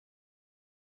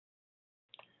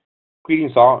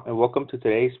Greetings all, and welcome to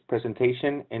today's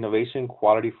presentation, Innovation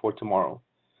Quality for Tomorrow.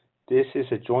 This is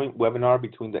a joint webinar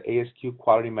between the ASQ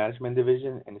Quality Management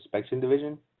Division and Inspection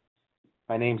Division.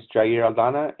 My name is Jair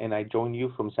Aldana, and I join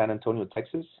you from San Antonio,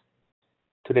 Texas.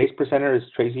 Today's presenter is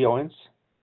Tracy Owens.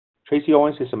 Tracy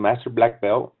Owens is a Master Black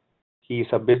Belt. He is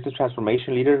a business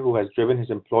transformation leader who has driven his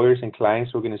employers and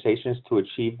clients' organizations to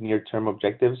achieve near-term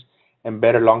objectives and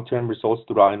better long-term results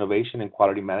throughout innovation and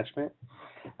quality management.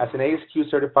 As an ASQ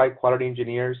certified quality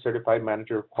engineer, certified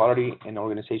manager of quality and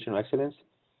organizational excellence,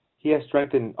 he has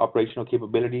strengthened operational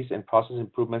capabilities and process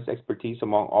improvements expertise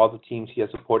among all the teams he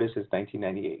has supported since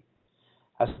 1998.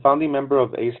 As a founding member of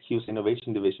ASQ's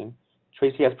Innovation Division,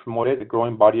 Tracy has promoted a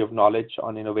growing body of knowledge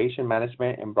on innovation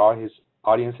management and brought his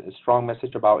audience a strong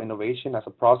message about innovation as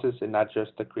a process and not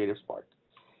just a creative spark.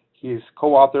 He is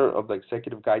co-author of the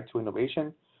Executive Guide to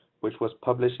Innovation, which was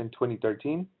published in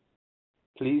 2013.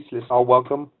 Please, let's all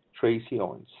welcome Tracy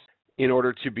Owens. In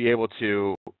order to be able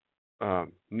to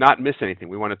not miss anything,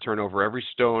 we want to turn over every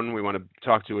stone. We want to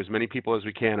talk to as many people as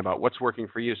we can about what's working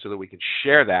for you so that we can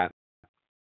share that,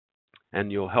 and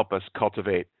you'll help us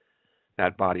cultivate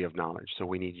that body of knowledge. So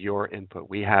we need your input.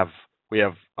 We have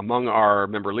among our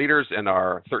member leaders and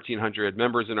our 1,300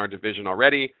 members in our division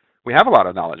already, we have a lot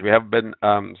of knowledge. We have been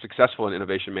successful in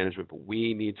innovation management, but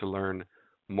we need to learn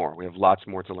more. We have lots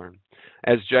more to learn.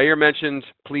 As Jair mentioned,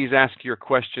 please ask your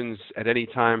questions at any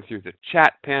time through the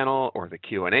chat panel or the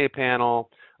Q&A panel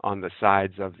on the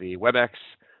sides of the WebEx.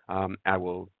 I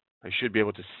should be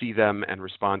able to see them and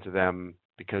respond to them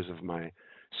because of my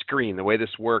screen. The way this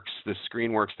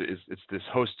screen works is it's this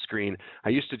host screen. I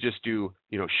used to just do,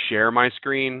 share my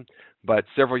screen, but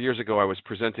several years ago I was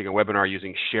presenting a webinar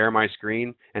using share my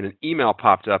screen, and an email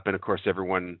popped up, and of course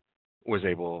everyone was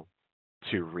able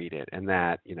to read it. And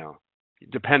that,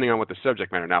 depending on what the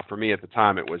subject matter. Now, for me at the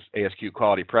time, it was ASQ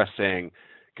Quality Press saying,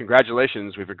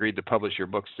 congratulations, we've agreed to publish your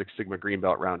book, Six Sigma Green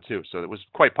Belt Round 2. So it was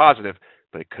quite positive,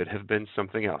 but it could have been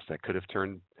something else. That could have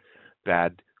turned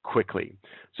bad quickly.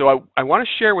 So I want to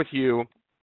share with you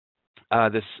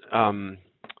this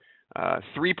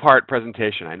three-part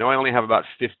presentation. I know I only have about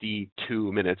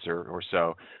 52 minutes or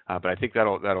so, but I think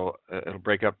it'll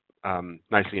break up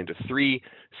nicely into three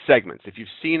segments. If you've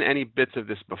seen any bits of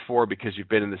this before because you've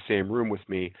been in the same room with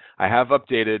me, I have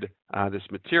updated this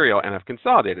material and I've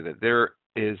consolidated it. There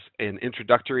is an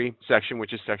introductory section,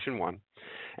 which is section 1.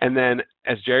 And then,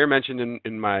 as Jair mentioned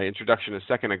in my introduction a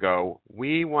second ago,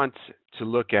 we want to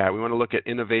look at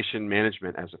innovation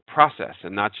management as a process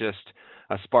and not just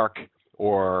a spark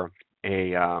or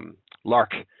a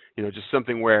lark, just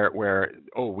something where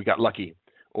we got lucky,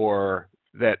 or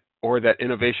that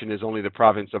innovation is only the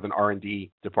province of an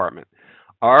R&D department.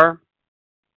 Our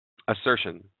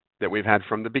assertion that we've had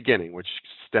from the beginning, which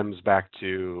stems back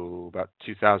to about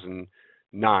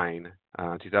 2009,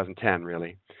 2010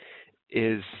 really,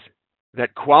 is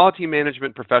that quality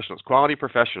management professionals, quality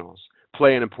professionals,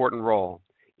 play an important role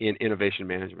in innovation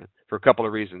management for a couple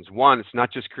of reasons. One, it's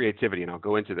not just creativity, and I'll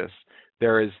go into this.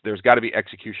 There's got to be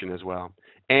execution as well.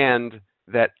 And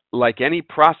that, like any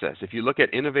process, if you look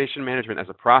at innovation management as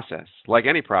a process, like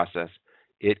any process,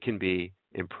 it can be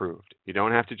improved. You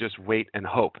don't have to just wait and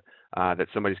hope that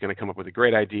somebody's going to come up with a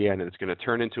great idea and it's going to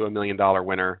turn into $1 million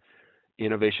winner.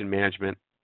 Innovation management,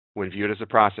 when viewed as a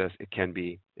process, it can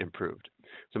be improved.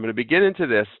 So I'm going to begin into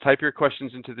this. Type your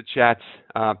questions into the chat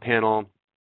panel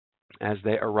as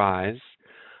they arise.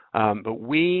 But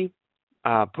we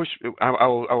I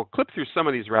will clip through some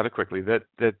of these rather quickly, that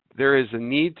there is a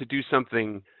need to do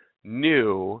something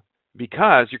new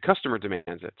because your customer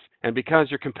demands it, and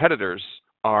because your competitors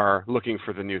are looking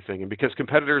for the new thing, and because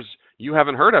competitors you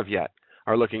haven't heard of yet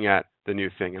are looking at the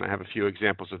new thing. And I have a few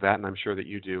examples of that, and I'm sure that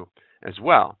you do as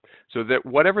well. So that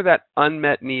whatever that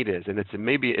unmet need is, and it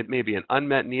may be an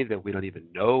unmet need that we don't even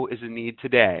know is a need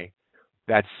today,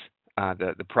 that's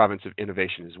the province of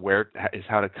innovation, is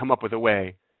how to come up with a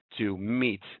way to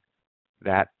meet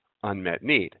that unmet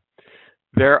need.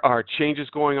 There are changes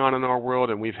going on in our world,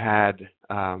 and we've had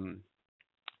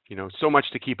so much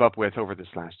to keep up with over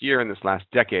this last year and this last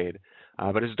decade.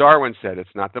 But as Darwin said,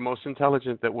 it's not the most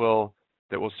intelligent that will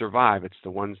survive. It's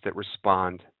the ones that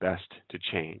respond best to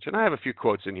change. And I have a few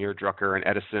quotes in here, Drucker and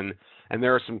Edison, and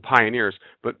there are some pioneers.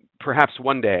 But perhaps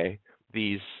one day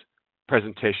these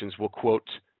presentations will quote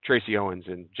Tracy Owens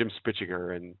and Jim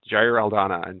Spitziger and Jair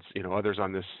Aldana and others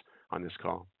on this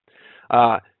call.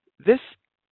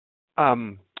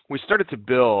 We started to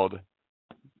build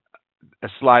a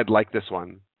slide like this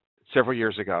one several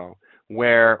years ago,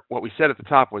 where what we said at the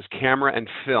top was camera and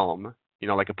film,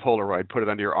 like a Polaroid, put it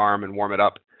under your arm and warm it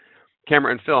up,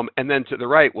 camera and film, and then to the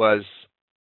right was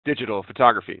digital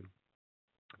photography.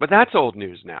 But that's old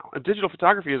news now. Digital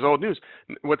photography is old news.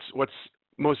 What's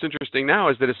most interesting now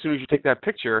is that as soon as you take that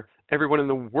picture, everyone in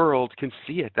the world can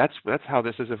see it. That's how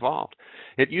this has evolved.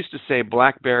 It used to say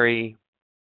BlackBerry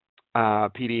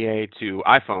PDA to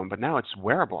iPhone, but now it's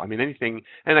wearable. I mean, anything,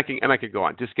 and I could go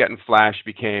on. Diskette and flash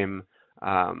became,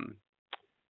 yeah,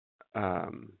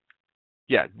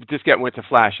 diskette went to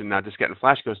flash, and now diskette and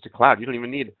flash goes to cloud. You don't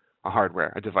even need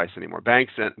a device anymore.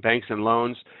 Banks and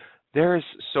loans. There's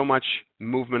so much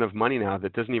movement of money now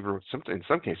that doesn't even, in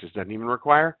some cases, doesn't even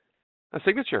require a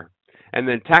signature. And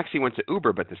then taxi went to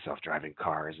Uber, but the self-driving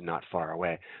car is not far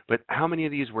away. But how many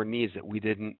of these were needs that we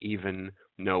didn't even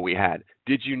know we had?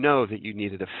 Did you know that you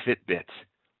needed a Fitbit?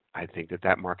 I think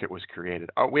that market was created.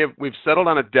 We've settled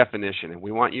on a definition, and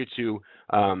we want you to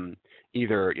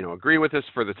either agree with us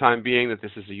for the time being that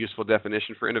this is a useful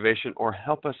definition for innovation, or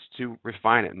help us to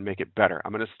refine it and make it better.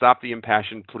 I'm going to stop the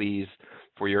impassioned pleas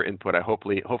for your input.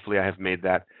 Hopefully I have made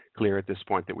that clear at this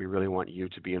point, that we really want you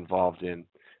to be involved in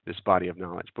this body of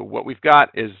knowledge. But what we've got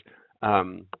is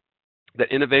that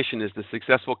innovation is the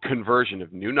successful conversion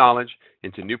of new knowledge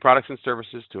into new products and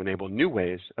services to enable new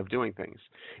ways of doing things.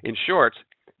 In short,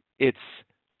 it's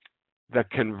the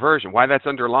conversion. Why that's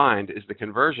underlined is the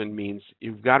conversion means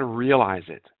you've got to realize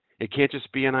it. It can't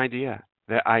just be an idea.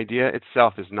 The idea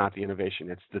itself is not the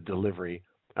innovation. It's the delivery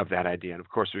of that idea. And of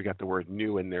course, we got the word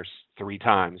new in there 3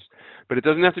 times. But it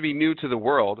doesn't have to be new to the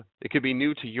world. It could be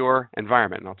new to your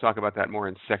environment. And I'll talk about that more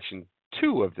in section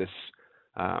 2 of this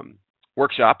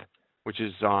workshop, which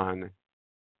is on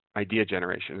idea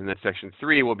generation. And then section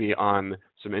 3 will be on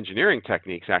some engineering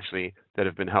techniques, actually, that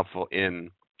have been helpful in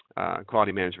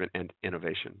quality management and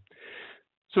innovation.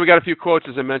 So we got a few quotes,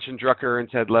 as I mentioned, Drucker and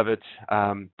Ted Levitt,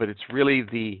 but it's really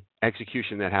the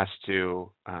execution that has to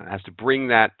bring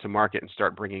that to market and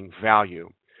start bringing value,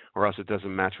 or else it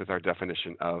doesn't match with our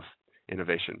definition of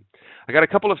innovation. I got a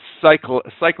couple of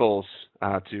cycles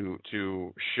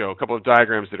to show, a couple of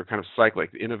diagrams that are kind of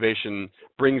cyclic. Innovation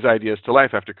brings ideas to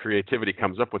life after creativity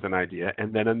comes up with an idea,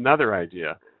 and then another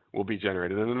idea will be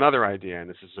generated, and another idea, and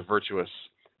this is a virtuous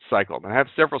cycle. But I have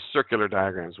several circular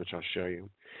diagrams, which I'll show you.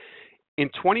 In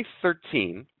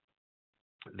 2013,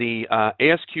 the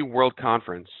ASQ World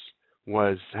Conference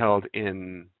was held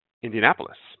in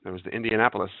Indianapolis. It was the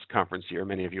Indianapolis conference year.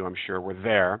 Many of you, I'm sure, were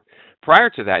there. Prior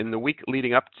to that, in the week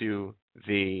leading up to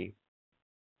the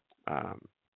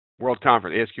World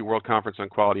Conference, ASQ World Conference on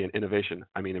Quality and Innovation,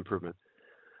 Improvement,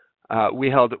 we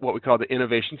held what we call the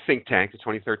Innovation Think Tank in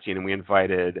 2013, and we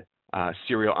invited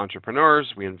serial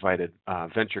entrepreneurs, we invited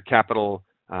venture capital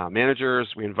managers,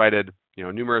 we invited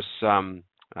numerous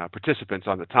participants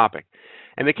on the topic,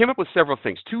 and they came up with several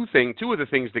things. Two of the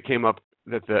things that came up,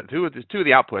 that two of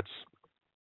the outputs,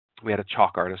 we had a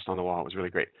chalk artist on the wall. It was really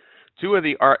great. Two of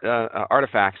the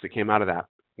artifacts that came out of that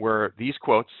were these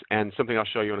quotes and something I'll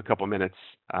show you in a couple minutes,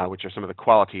 which are some of the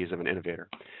qualities of an innovator.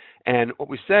 And what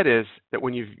we said is that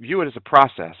when you view it as a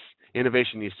process,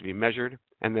 innovation needs to be measured,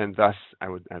 and then thus I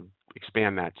would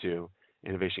expand that to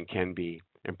innovation can be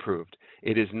improved.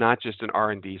 It is not just an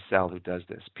R&D cell who does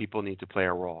this. People need to play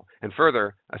a role. And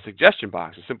further, a suggestion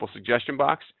box, a simple suggestion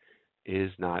box,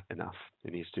 is not enough.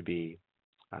 It needs to be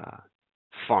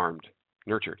farmed,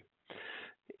 nurtured.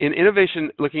 In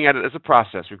innovation, looking at it as a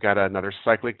process, we've got another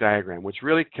cyclic diagram, which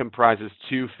really comprises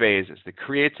 2 phases. The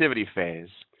creativity phase,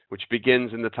 which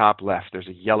begins in the top left. There's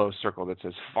a yellow circle that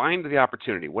says, find the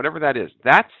opportunity, whatever that is.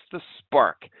 That's the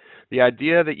spark. The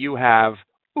idea that you have,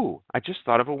 ooh, I just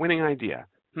thought of a winning idea.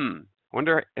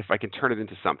 Wonder if I can turn it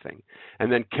into something.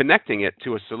 And then connecting it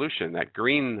to a solution, that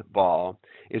green ball,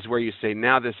 is where you say,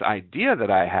 now this idea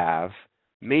that I have,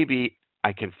 maybe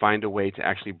I can find a way to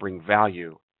actually bring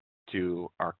value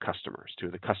to our customers, to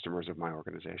the customers of my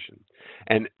organization.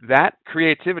 And that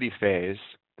creativity phase,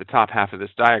 the top half of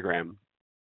this diagram,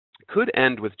 could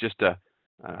end with just a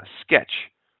sketch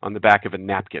on the back of a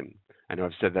napkin. I know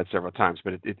I've said that several times,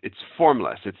 but it's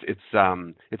formless. It's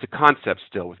a concept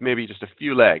still with maybe just a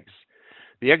few legs.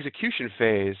 The execution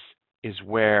phase is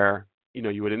where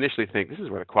you would initially think this is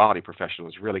where the quality professional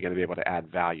is really going to be able to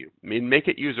add value. Make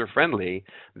it user friendly.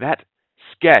 That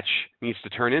sketch needs to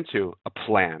turn into a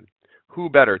plan. Who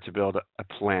better to build a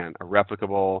plan, a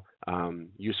replicable,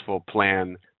 useful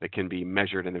plan that can be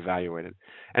measured and evaluated?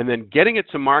 And then getting it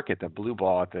to market, the blue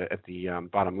ball at the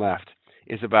bottom left,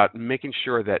 is about making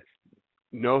sure that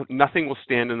nothing will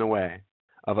stand in the way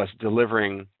of us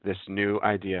delivering this new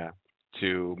idea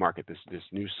to market, this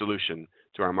new solution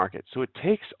to our market. So it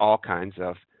takes all kinds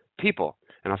of people,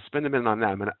 and I'll spend a minute on that.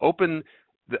 I'm going to open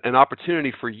an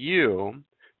opportunity for you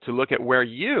to look at where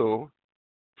you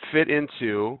fit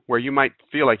into, where you might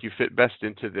feel like you fit best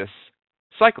into this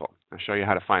cycle. I'll show you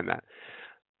how to find that.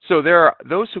 So there are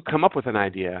those who come up with an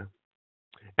idea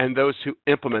and those who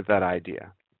implement that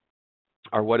idea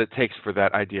are what it takes for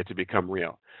that idea to become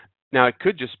real. Now, it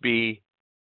could just be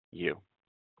you.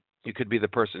 You could be the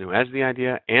person who has the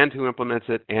idea and who implements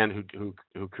it and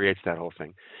who creates that whole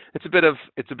thing. It's a bit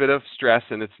of stress,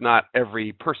 and it's not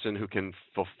every person who can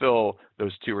fulfill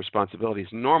those two responsibilities.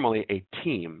 Normally,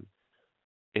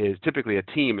 typically a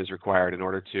team is required in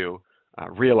order to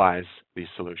realize these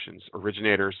solutions.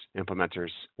 Originators,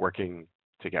 implementers working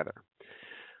together.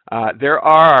 There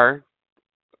are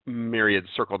myriad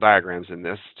circle diagrams in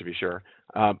this, to be sure,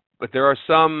 but there are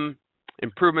some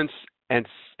improvements and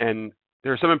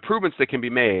there are some improvements that can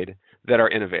be made that are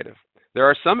innovative. There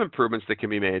are some improvements that can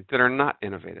be made that are not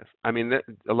innovative. I mean,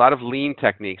 a lot of lean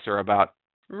techniques are about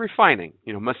refining,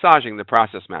 massaging the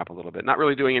process map a little bit, not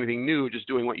really doing anything new, just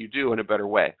doing what you do in a better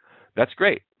way. That's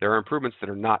great. There are improvements that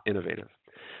are not innovative.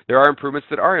 There are improvements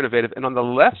that are innovative, and on the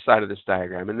left side of this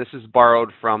diagram, and this is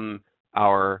borrowed from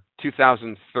our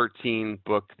 2013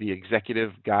 book, The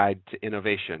Executive Guide to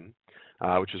Innovation,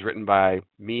 which was written by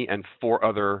me and 4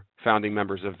 other founding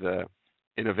members of the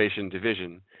Innovation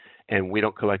Division, and we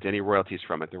don't collect any royalties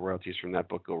from it. The royalties from that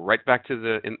book go right back to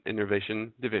the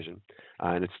Innovation Division,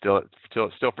 and it's still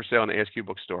for sale in the ASQ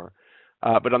bookstore.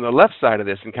 But on the left side of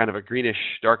this, in kind of a greenish,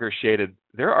 darker shaded,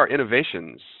 there are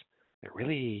innovations that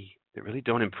really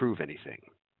don't improve anything.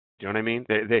 Do you know what I mean?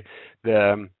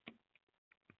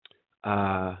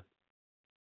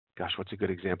 Gosh, what's a good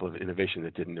example of innovation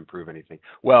that didn't improve anything?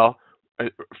 Well,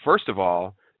 first of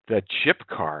all, the chip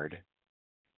card,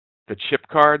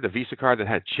 the Visa card that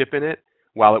had a chip in it,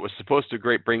 while it was supposed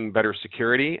to bring better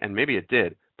security, and maybe it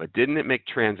did, but didn't it make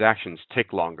transactions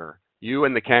take longer? You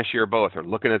and the cashier both are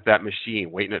looking at that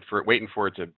machine, waiting for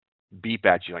it to beep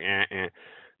at you like,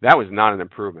 That was not an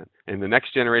improvement. In the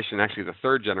next generation, actually the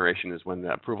third generation, is when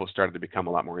the approval started to become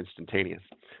a lot more instantaneous.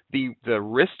 The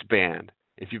wristband,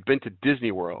 if you've been to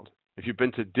Disney World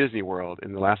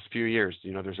in the last few years,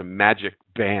 there's a magic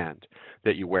band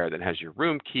that you wear that has your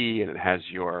room key and it has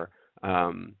your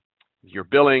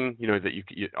billing,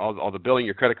 all the billing,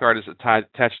 your credit card is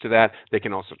attached to that. They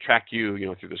can also track you,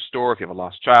 through the store if you have a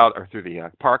lost child, or through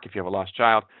the park if you have a lost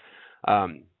child,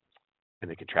 and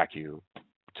they can track you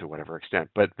to whatever extent.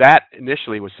 But that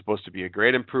initially was supposed to be a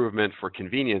great improvement for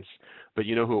convenience, but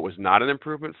you know who it was not an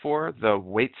improvement for? The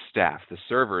wait staff, the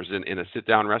servers in a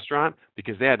sit-down restaurant,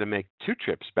 because they had to make 2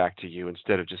 trips back to you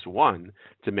instead of just 1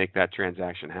 to make that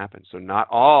transaction happen. So not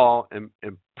all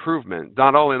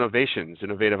not all innovations,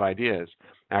 innovative ideas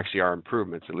actually are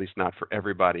improvements, at least not for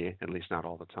everybody, at least not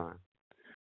all the time.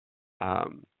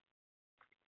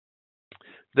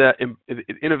 The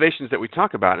innovations that we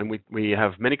talk about, and we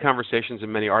have many conversations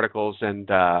and many articles and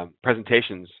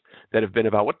presentations that have been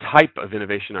about what type of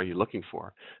innovation are you looking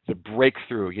for? The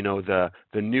breakthrough,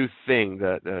 the new thing,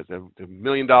 the $1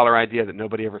 million idea that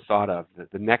nobody ever thought of,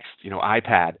 the next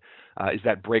iPad is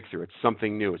that breakthrough. It's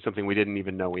something new. It's something we didn't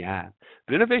even know we had.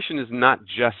 But innovation is not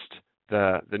just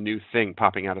the new thing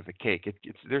popping out of the cake.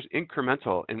 There's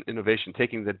incremental innovation,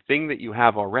 taking the thing that you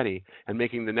have already and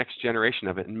making the next generation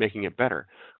of it and making it better.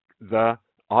 The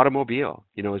automobile,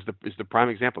 is the prime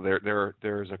example.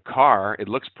 There's a car. It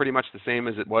looks pretty much the same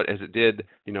as it did,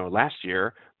 last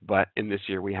year, but in this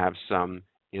year we have some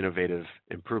innovative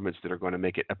improvements that are going to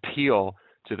make it appeal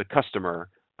to the customer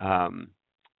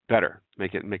better,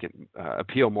 make it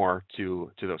appeal more to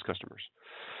those customers.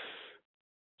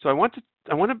 So I want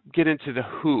to get into the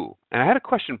who, and I had a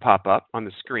question pop up on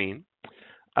the screen.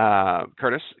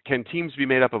 Curtis, can teams be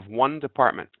made up of one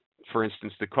department, for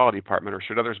instance, the quality department, or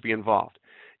should others be involved?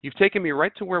 You've taken me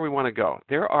right to where we want to go.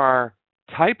 There are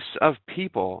types of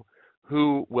people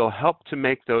who will help to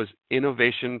make those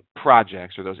innovation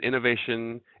projects or those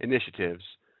innovation initiatives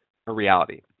a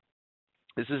reality.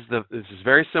 This is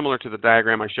very similar to the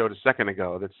diagram I showed a second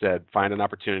ago that said find an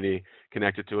opportunity,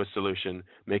 connect it to a solution,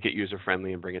 make it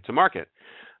user-friendly, and bring it to market.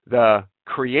 The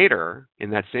creator in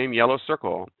that same yellow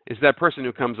circle is that person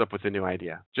who comes up with a new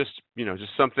idea. Just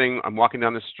something, I'm walking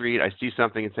down the street, I see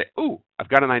something and say, ooh, I've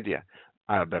got an idea.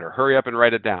 I better hurry up and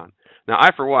write it down. Now, I,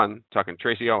 for one, talking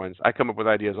Tracy Owens, I come up with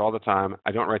ideas all the time.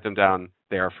 I don't write them down.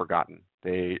 They are forgotten.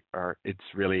 It's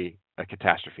really a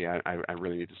catastrophe. I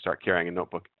really need to start carrying a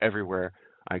notebook everywhere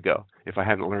I go if I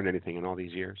hadn't learned anything in all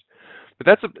these years.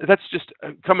 But that's just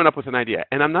coming up with an idea.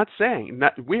 And I'm not saying,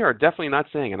 we are definitely not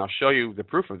saying, and I'll show you the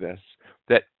proof of this,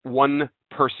 that one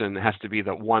person has to be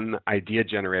the one idea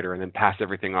generator and then pass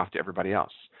everything off to everybody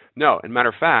else. No, as a matter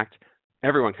of fact,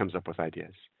 everyone comes up with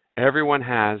ideas. Everyone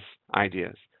has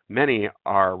ideas. Many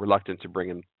are reluctant to bring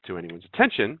them to anyone's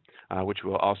attention, which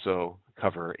we'll also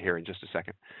cover here in just a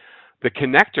second. The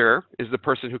connector is the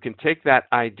person who can take that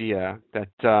idea, that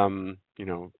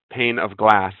pane of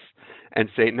glass, and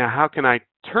say, now how can I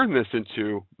turn this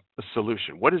into a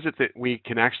solution? What is it that we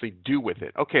can actually do with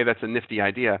it? Okay, that's a nifty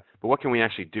idea, but what can we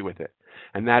actually do with it?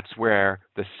 And that's where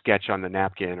the sketch on the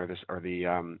napkin or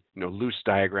the loose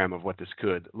diagram of what this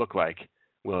could look like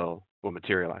will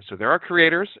materialize. So there are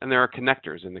creators and there are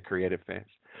connectors in the creative phase.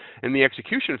 In the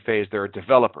execution phase, there are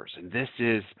developers, and this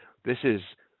is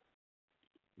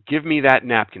give me that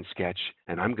napkin sketch,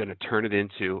 and I'm going to turn it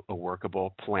into a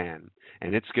workable plan.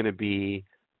 And it's going to be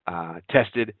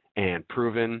tested and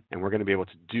proven, and we're going to be able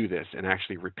to do this and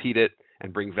actually repeat it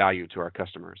and bring value to our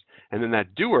customers. And then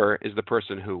that doer is the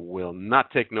person who will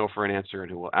not take no for an answer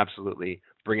and who will absolutely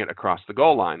bring it across the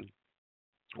goal line.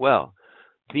 Well,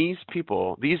 these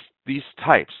people, these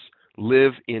types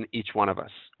live in each one of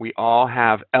us. We all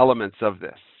have elements of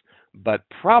this, but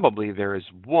probably there is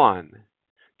one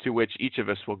to which each of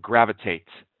us will gravitate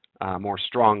more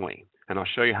strongly. And I'll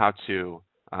show you how to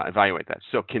evaluate that.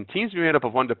 So can teams be made up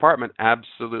of one department?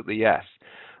 Absolutely yes.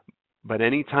 But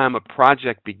anytime a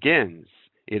project begins,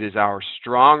 it is our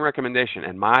strong recommendation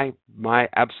and my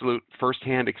absolute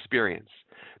firsthand experience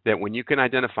that when you can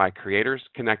identify creators,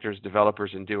 connectors,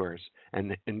 developers, and doers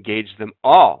and engage them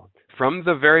all from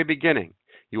the very beginning,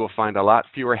 you will find a lot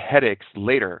fewer headaches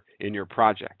later in your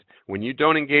project. When you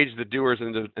don't engage the doers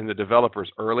and the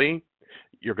developers early,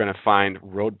 you're going to find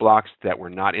roadblocks that were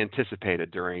not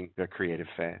anticipated during the creative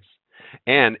phase.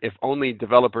 And if only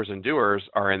developers and doers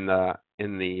are in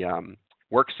the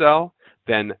work cell,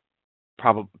 then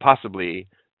possibly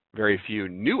very few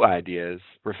new ideas,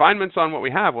 refinements on what we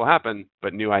have will happen,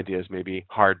 but new ideas may be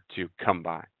hard to come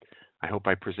by. I hope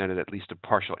I presented at least a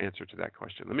partial answer to that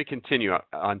question. Let me continue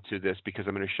on to this because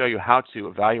I'm going to show you how to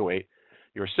evaluate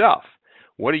yourself.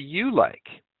 What do you like?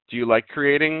 Do you like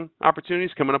creating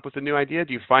opportunities, coming up with a new idea?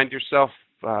 Do you find yourself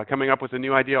coming up with a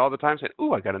new idea all the time, saying,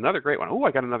 "Ooh, I got another great one. Ooh,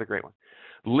 I got another great one."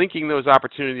 Linking those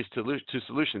opportunities to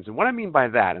solutions. And what I mean by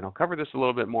that, and I'll cover this a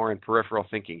little bit more in peripheral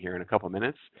thinking here in a couple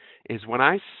minutes, is when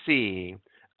I see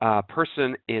a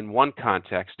person in one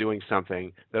context doing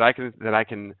something that I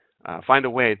can find a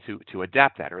way to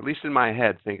adapt that, or at least in my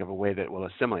head think of a way that will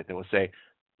assimilate, that will say,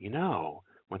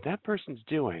 what that person's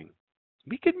doing,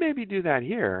 we could maybe do that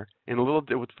here in put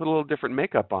a little different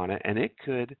makeup on it, and it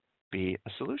could be a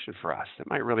solution for us. It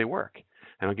might really work.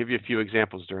 And I'll give you a few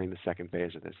examples during the second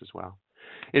phase of this as well.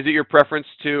 Is it your preference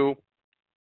to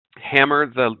hammer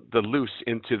the loose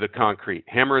into the concrete,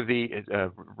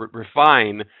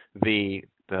 refine the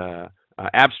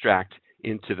abstract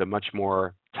into the much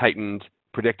more tightened,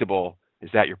 predictable?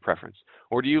 Is that your preference?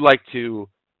 Or do you like to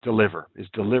deliver? Is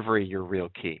delivery your real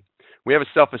key? We have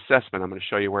a self-assessment. I'm going to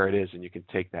show you where it is, and you can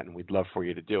take that, and we'd love for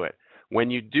you to do it.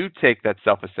 When you do take that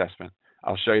self-assessment,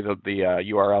 I'll show you the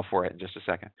URL for it in just a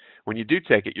second. When you do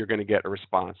take it, you're going to get a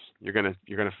response. You're going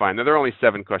to find, now there are only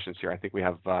 7 questions here. I think we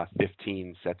have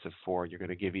 15 sets of 4. You're going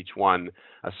to give each one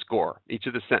a score. Each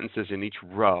of the sentences in each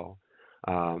row,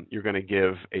 you're going to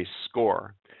give a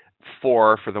score.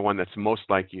 4 for the one that's most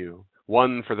like you,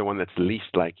 1 for the one that's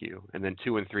least like you, and then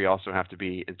 2 and 3 also have to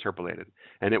be interpolated.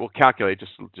 And it will calculate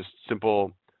just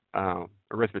simple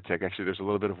arithmetic. Actually, there's a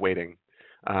little bit of weighting.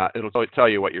 It'll tell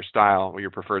you what your style, what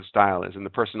your preferred style is. And the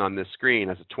person on this screen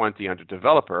has a 20 under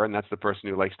developer, and that's the person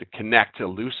who likes to connect a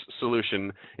loose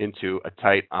solution into a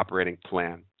tight operating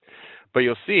plan. But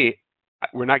you'll see,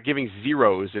 we're not giving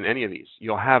zeros in any of these.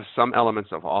 You'll have some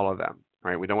elements of all of them,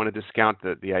 right? We don't want to discount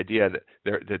the idea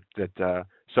that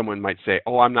someone might say,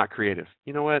 "Oh, I'm not creative."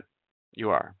 You know what? You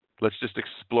are. Let's just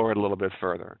explore it a little bit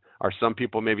further. Are some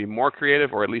people maybe more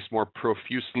creative, or at least more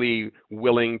profusely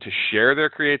willing to share their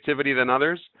creativity than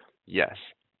others? Yes.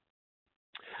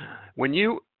 When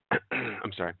you,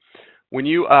 when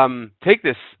you take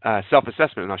this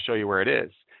self-assessment, and I'll show you where it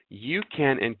is, you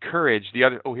can encourage the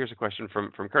other. Oh, here's a question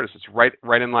from Curtis. It's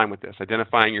right in line with this.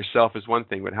 Identifying yourself is one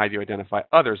thing, but how do you identify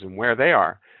others and where they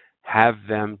are? Have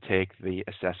them take the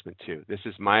assessment too. This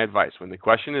is my advice. When the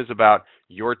question is about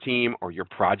your team or your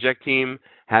project team,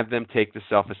 have them take the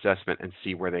self-assessment and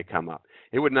see where they come up.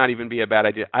 It would not even be a bad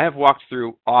idea. I have walked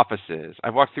through offices.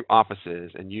 I've walked through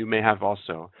offices, and you may have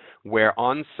also, where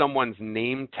on someone's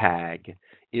name tag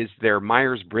is their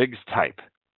Myers-Briggs type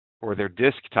or their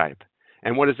DISC type.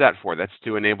 And what is that for? That's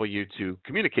to enable you to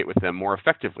communicate with them more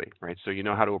effectively, right? So you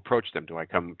know how to approach them. Do I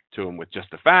come to them with just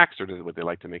the facts, or would they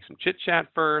like to make some chit-chat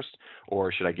first?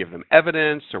 Or should I give them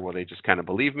evidence, or will they just kind of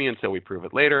believe me until we prove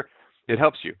it later? It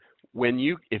helps you.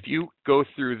 If you go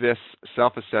through this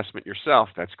self-assessment yourself,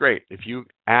 that's great. If you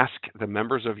ask the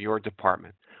members of your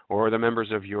department or the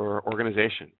members of your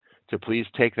organization to please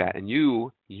take that. And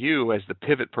you as the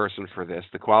pivot person for this,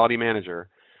 the quality manager,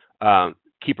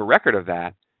 keep a record of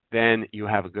that. Then you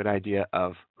have a good idea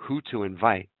of who to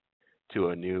invite to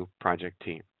a new project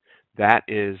team. That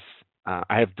is,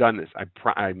 I have done this.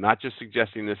 I'm not just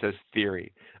suggesting this as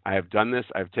theory. I have done this.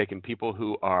 I've taken people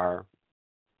who are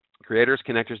creators,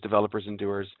 connectors, developers, and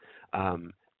doers,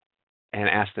 and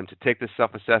asked them to take this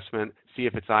self-assessment, see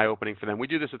if it's eye-opening for them. We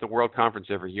do this at the World Conference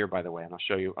every year, by the way, and I'll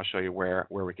show you where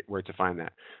to find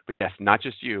that. But yes, not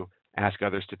just you. Ask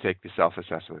others to take the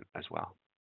self-assessment as well.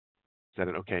 Is that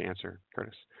an okay answer,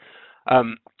 Curtis?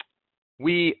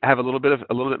 We have a little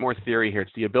bit more theory here.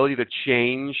 It's the ability to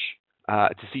change,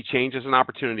 to see change as an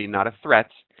opportunity, not a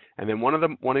threat. And then one of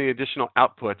the additional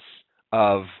outputs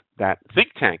of that think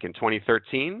tank in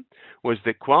 2013 was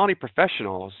that quality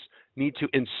professionals need to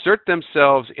insert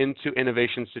themselves into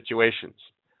innovation situations.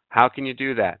 How can you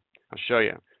do that? I'll show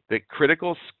you. The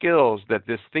critical skills that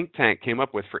this think tank came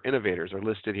up with for innovators are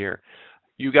listed here.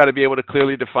 You got to be able to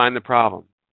clearly define the problem.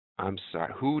 I'm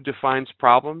sorry, who defines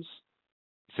problems?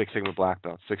 Six Sigma black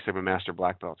belts, Six Sigma master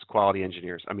black belts, quality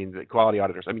engineers, the quality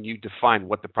auditors. You define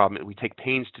what the problem is. We take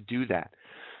pains to do that.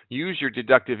 Use your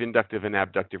deductive, inductive, and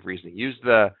abductive reasoning. Use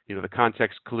the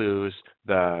context clues,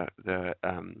 the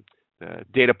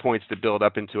data points that build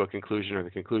up into a conclusion or the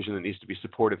conclusion that needs to be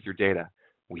supported through data.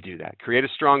 We do that. Create a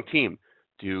strong team.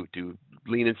 Do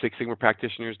Lean and Six Sigma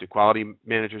practitioners, do quality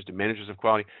managers, do managers of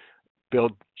quality.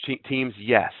 Build teams,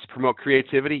 yes. Promote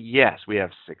creativity, yes. We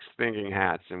have 6 thinking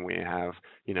hats, and we have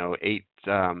 8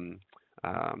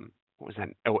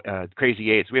 crazy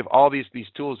 8s. We have all these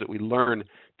tools that we learn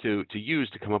to use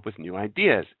to come up with new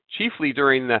ideas, chiefly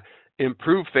during the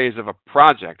improve phase of a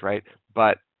project, right?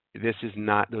 But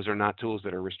those are not tools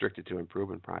that are restricted to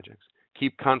improvement projects.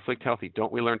 Keep conflict healthy.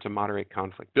 Don't we learn to moderate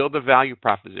conflict? Build a value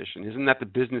proposition. Isn't that the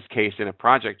business case in a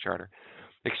project charter?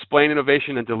 Explain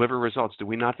innovation and deliver results. Do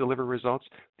we not deliver results?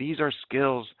 These are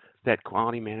skills that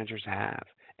quality managers have,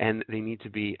 and they need to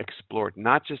be explored,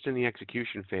 not just in the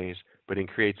execution phase, but in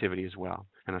creativity as well.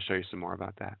 And I'll show you some more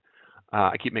about that.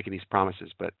 I keep making these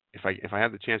promises, but if I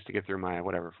have the chance to get through my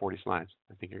 40 slides,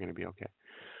 I think you're going to be okay.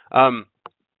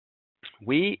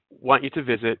 We want you to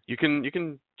visit. You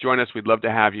can join us. We'd love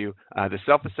to have you. The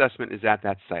self-assessment is at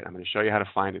that site. I'm going to show you how to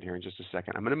find it here in just a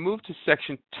second. I'm going to move to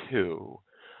section 2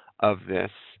 of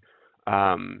this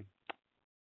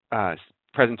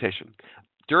presentation.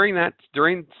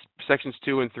 During sections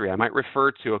 2 and 3, I might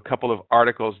refer to a couple of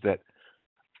articles that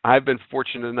I've been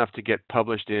fortunate enough to get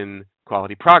published in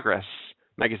Quality Progress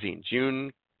magazine.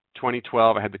 June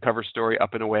 2012, I had the cover story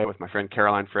Up and Away with my friend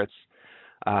Caroline Fritz,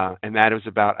 and that was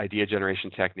about idea generation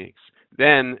techniques.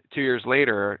 Then 2 years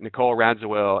later, Nicole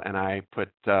Radziwill and I put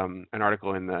an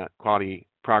article in the Quality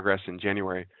Progress in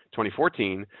January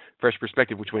 2014, Fresh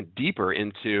Perspective, which went deeper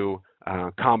into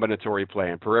combinatory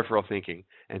play and peripheral thinking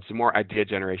and some more idea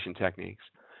generation techniques.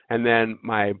 And then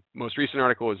my most recent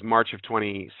article was March of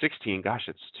 2016. Gosh,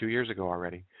 it's 2 years ago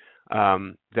already.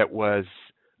 That was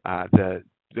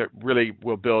that really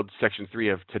will build section 3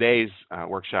 of today's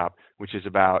workshop, which is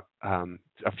about a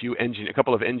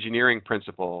couple of engineering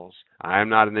principles. I'm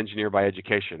not an engineer by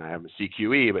education. I am a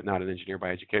CQE, but not an engineer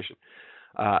by education.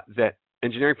 That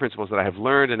engineering principles that I have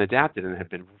learned and adapted and have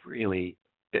been really,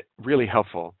 really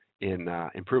helpful in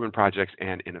improvement projects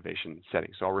and innovation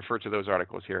settings. So I'll refer to those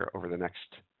articles here over the next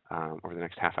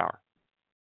half hour.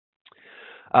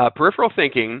 Peripheral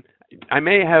thinking. I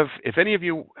may have, if any of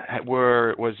you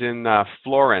was in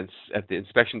Florence at the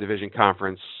Inspection Division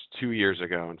Conference 2 years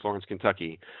ago in Florence,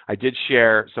 Kentucky, I did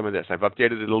share some of this. I've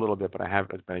updated it a little bit, but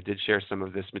I did share some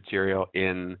of this material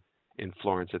in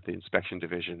Florence at the Inspection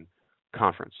Division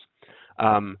Conference.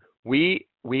 We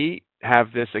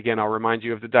have this, again, I'll remind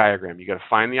you of the diagram. You got to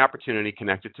find the opportunity,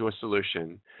 connect it to a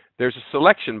solution. There's a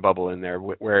selection bubble in there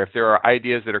where if there are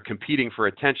ideas that are competing for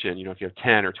attention, if you have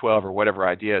 10 or 12 or whatever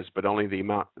ideas, but only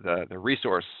the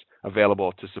resource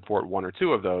available to support 1 or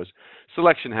 2 of those,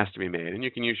 selection has to be made. And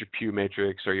you can use your Pew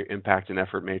matrix or your impact and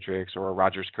effort matrix or a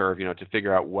Rogers curve, to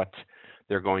figure out what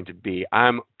they're going to be.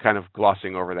 I'm kind of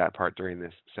glossing over that part during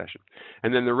this session.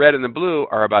 And then the red and the blue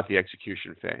are about the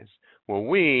execution phase. Well,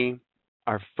 we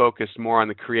are focused more on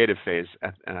the creative phase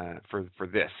for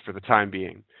the time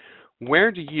being.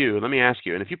 Where do you, let me ask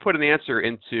you, and if you put an answer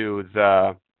into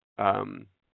the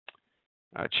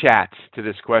chat to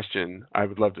this question, I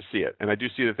would love to see it. And I do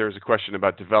see that there's a question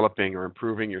about developing or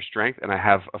improving your strength, and I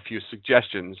have a few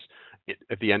suggestions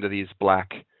at the end of these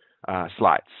black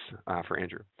slides for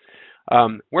Andrew.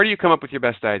 Where do you come up with your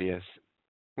best ideas?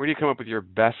 Where do you come up with your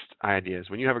best ideas?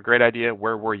 When you have a great idea,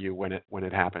 where were you when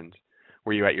it happened?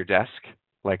 Were you at your desk?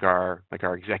 like our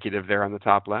executive there on the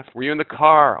top left? Were you in the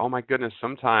car? Oh my goodness,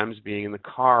 sometimes being in the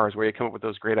car is where you come up with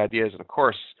those great ideas. And of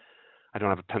course, I don't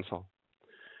have a pencil.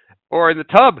 Or in the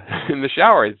tub, in the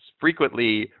shower. It's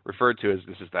frequently referred to as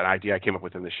this is that idea I came up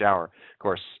with in the shower. Of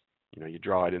course, you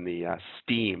draw it in the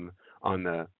steam on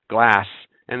the glass,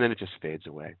 and then it just fades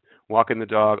away. Walking the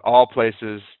dog, all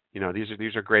places.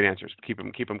 These are great answers. Keep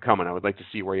them coming. I would like to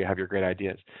see where you have your great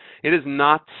ideas. It is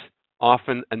not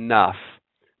often enough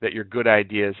that your good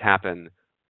ideas happen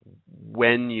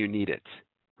when you need it,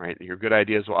 right? Your good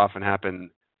ideas will often happen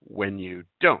when you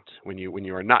don't, when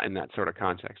you are not in that sort of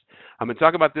context. I'm going to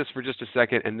talk about this for just a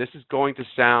second, and this is going to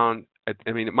sound,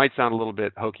 I mean, it might sound a little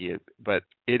bit hokey, but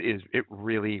it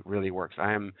really, really works.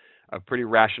 I am a pretty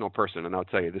rational person, and I'll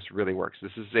tell you, this really works.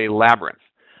 This is a labyrinth.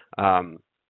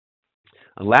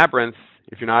 A labyrinth,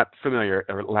 if you're not familiar,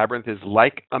 a labyrinth is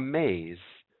like a maze,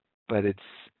 but it's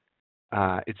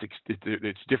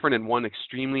different in one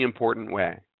extremely important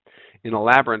way. In a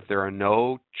labyrinth, there are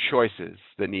no choices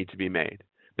that need to be made.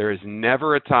 There is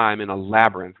never a time in a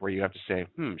labyrinth where you have to say,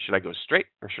 should I go straight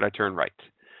or should I turn right?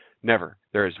 Never.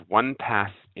 There is one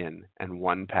path in and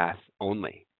one path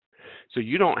only. So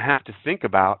you don't have to think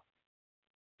about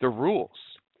the rules.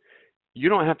 You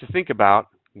don't have to think about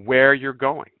where you're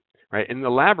going, right? In the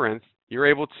labyrinth, you're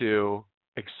able to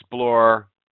explore.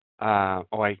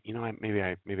 Maybe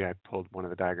I pulled one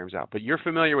of the diagrams out, but you're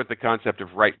familiar with the concept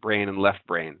of right brain and left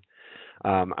brain.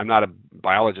 I'm not a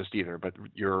biologist either, but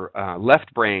your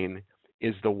left brain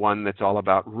is the one that's all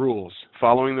about rules,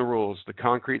 following the rules, the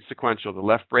concrete sequential. The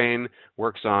left brain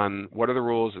works on what are the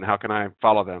rules and how can I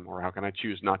follow them or how can I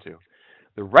choose not to.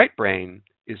 The right brain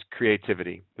is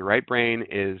creativity. The right brain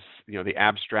is the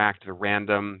abstract, the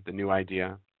random, the new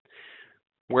idea.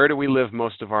 Where do we live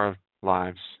most of our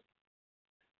lives?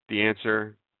 The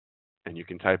answer, and you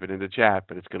can type it into chat,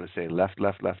 but it's going to say left,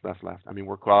 left, left, left, left. I mean,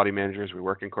 we're quality managers. We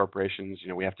work in corporations.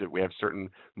 We have certain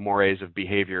mores of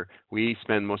behavior. We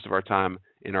spend most of our time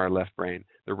in our left brain.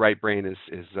 The right brain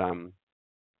is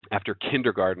after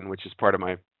kindergarten, which is part of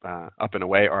my Up and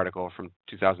Away article from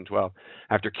 2012.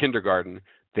 After kindergarten,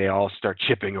 they all start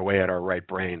chipping away at our right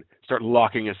brain, start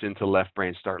locking us into left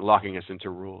brain, start locking us into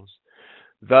rules.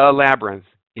 The labyrinth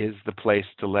is the place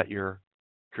to let your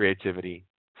creativity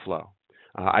flow.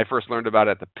 I first learned about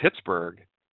it at the Pittsburgh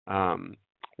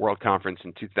World Conference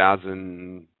in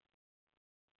 2000.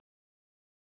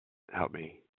 Help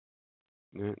me.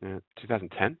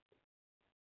 2010?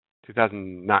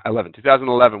 2011.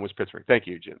 2011 was Pittsburgh. Thank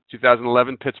you, Jim.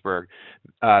 2011 Pittsburgh.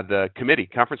 The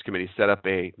conference committee, set up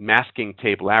a masking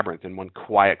tape labyrinth in one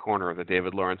quiet corner of the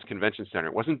David Lawrence Convention Center.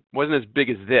 It wasn't as big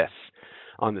as this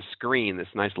on the screen, this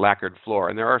nice lacquered floor.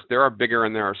 And there are bigger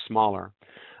and there are smaller.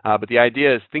 But the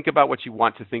idea is think about what you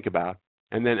want to think about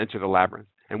and then enter the labyrinth.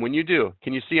 And when you do,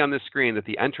 can you see on this screen that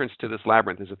the entrance to this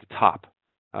labyrinth is at the top,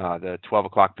 the 12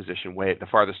 o'clock position, the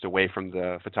farthest away from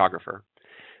the photographer?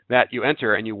 That you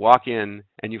enter and you walk in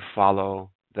and you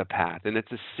follow the path. And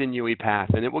it's a sinewy path.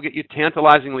 And it will get you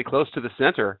tantalizingly close to the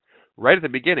center right at the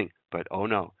beginning. But oh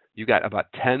no, you got about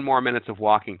 10 more minutes of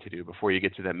walking to do before you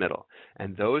get to that middle.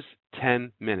 And those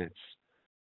 10 minutes,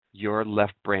 your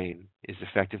left brain is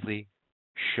effectively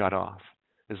shut off.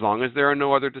 As long as there are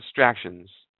no other distractions,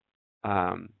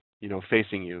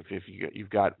 facing you. If you've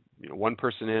got one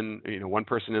person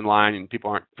in line, and people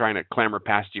aren't trying to clamber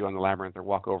past you on the labyrinth or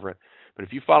walk over it. But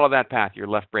if you follow that path, your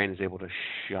left brain is able to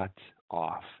shut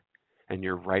off, and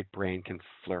your right brain can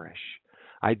flourish.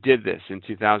 I did this in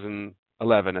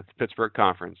 2011 at the Pittsburgh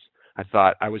conference. I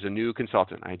thought I was a new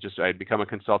consultant. I had become a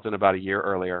consultant about a year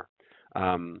earlier.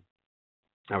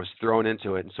 I was thrown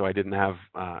into it, and so I didn't have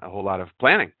a whole lot of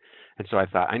planning. And so I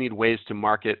thought, I need ways to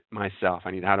market myself.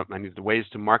 I need the ways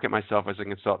to market myself as a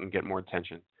consultant and get more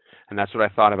attention. And that's what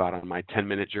I thought about on my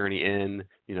 10-minute journey in,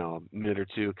 a minute or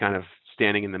two kind of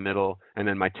standing in the middle, and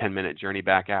then my 10-minute journey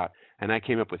back out. And I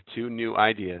came up with 2 new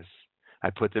ideas. I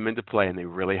put them into play, and they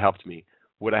really helped me.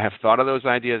 Would I have thought of those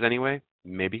ideas anyway?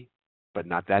 Maybe, but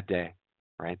not that day.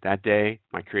 Right? That day,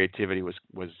 my creativity was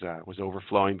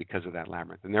overflowing because of that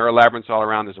labyrinth. And there are labyrinths all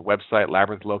around. There's a website,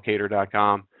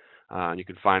 labyrinthlocator.com. You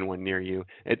can find one near you.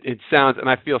 It sounds, and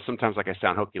I feel sometimes like I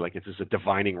sound hokey, like it's a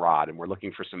divining rod, and we're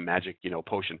looking for some magic,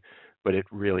 potion. But it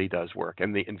really does work.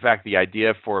 And in fact, the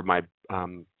idea for my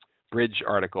Bridge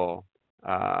article,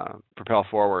 Propel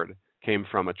Forward, came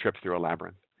from a trip through a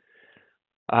labyrinth.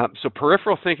 So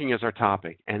peripheral thinking is our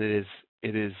topic, and it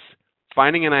is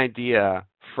finding an idea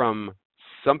from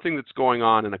something that's going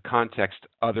on in a context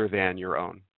other than your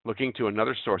own, looking to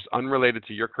another source unrelated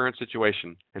to your current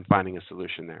situation and finding a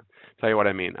solution there. Tell you what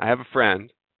I mean. I have a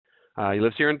friend He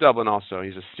lives here in Dublin also.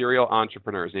 He's a serial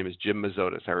entrepreneur. His name is Jim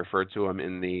Mazzotis. I referred to him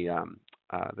in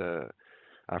the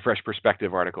Fresh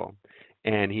Perspective article.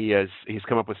 And he's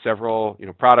come up with several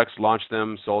products, launched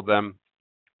them, sold them.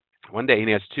 One day, and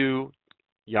he has two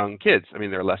young kids. I mean,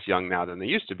 they're less young now than they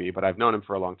used to be, but I've known him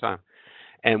for a long time.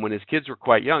 And when his kids were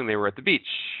quite young, they were at the beach,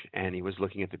 and he was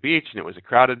looking at the beach, and it was a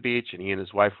crowded beach, and he and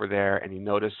his wife were there, and he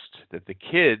noticed that the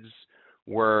kids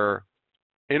were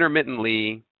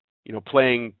intermittently,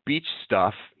 playing beach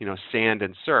stuff, sand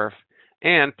and surf,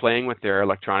 and playing with their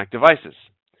electronic devices.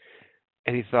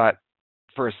 And he thought,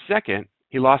 for a second,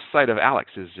 he lost sight of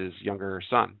Alex, his younger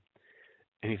son,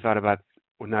 and he thought about,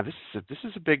 well, now this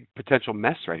is a big potential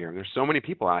mess right here. There's so many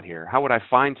people out here. How would I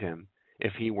find him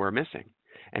if he were missing?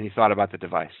 And he thought about the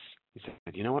device. He said,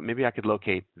 you know what? Maybe I could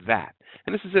locate that.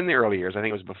 And this is in the early years. I think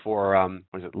it was before,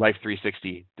 Life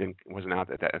 360 wasn't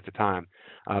out at the time.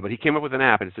 But he came up with an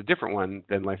app, and it's a different one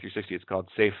than Life 360. It's called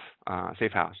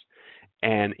Safe House.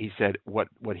 And he said what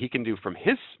he can do from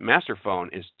his master phone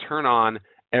is turn on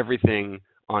everything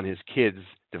on his kid's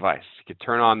device. He can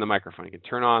turn on the microphone. He can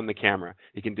turn on the camera.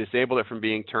 He can disable it from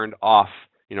being turned off,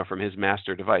 from his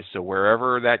master device. So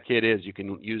wherever that kid is, you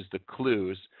can use the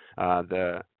clues, of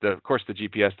course the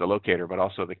GPS, the locator, but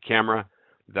also the camera,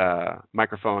 the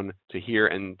microphone to hear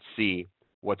and see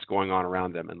what's going on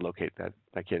around them and locate that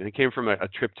kid. And it came from a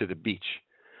trip to the beach.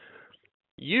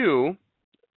 You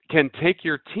can take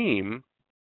your team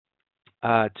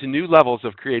to new levels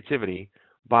of creativity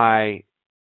by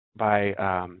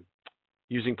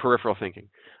using peripheral thinking.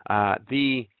 I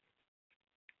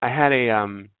had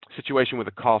a situation with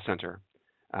a call center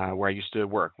where I used to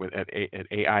work at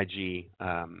AIG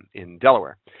in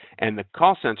Delaware, and the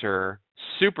call center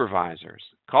supervisors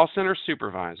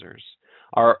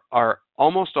are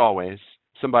almost always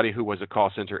somebody who was a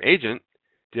call center agent,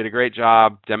 did a great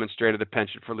job, demonstrated a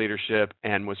penchant for leadership,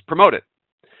 and was promoted.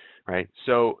 Right?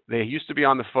 So they used to be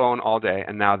on the phone all day,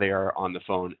 and now they are on the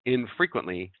phone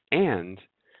infrequently, and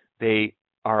they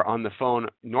are on the phone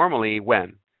normally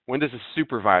when? When does a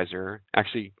supervisor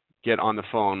actually get on the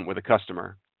phone with a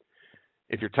customer?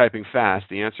 If you're typing fast,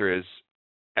 the answer is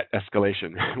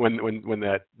escalation, when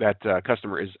that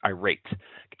customer is irate.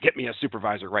 Get me a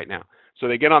supervisor right now. So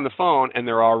they get on the phone, and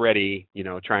they're already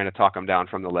trying to talk them down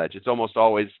from the ledge. It's almost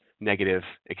always negative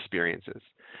experiences.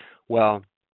 Well,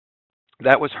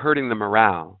 that was hurting the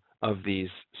morale of these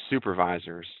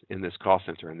supervisors in this call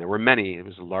center, and there were many. It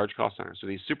was a large call center, so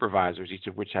these supervisors, each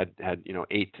of which had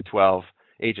 8 to 12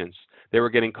 agents, they were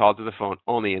getting called to the phone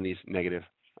only in these negative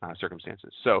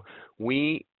circumstances. So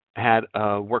we had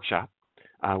a workshop.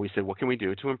 We said, what can we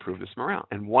do to improve this morale?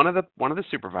 And one of the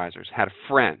supervisors had a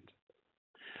friend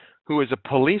who was a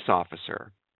police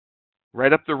officer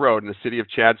right up the road in the city of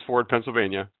Chadds Ford,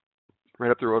 Pennsylvania,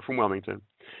 right up the road from Wilmington.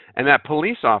 And that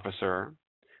police officer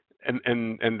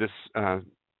and this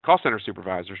call center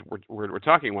supervisors were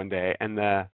talking one day, and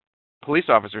the police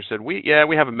officer said, we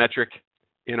have a metric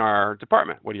in our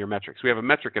department. What are your metrics? We have a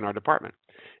metric in our department.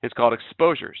 It's called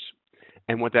exposures.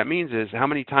 And what that means is how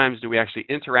many times do we actually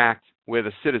interact with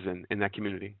a citizen in that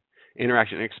community?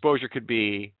 Interaction. And exposure could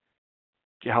be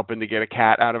helping to get a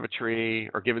cat out of a tree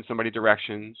or giving somebody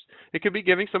directions. It could be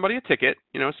giving somebody a ticket,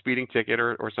 a speeding ticket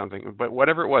or something. But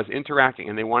whatever it was, interacting.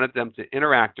 And they wanted them to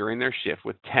interact during their shift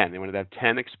with 10. They wanted to have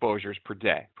 10 exposures per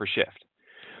day, per shift,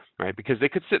 right? Because they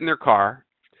could sit in their car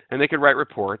and they could write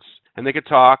reports and they could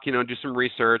talk, do some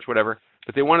research, whatever.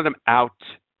 But they wanted them out,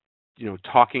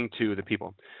 talking to the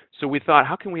people. So we thought,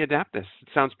 how can we adapt this? It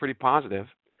sounds pretty positive.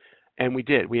 And we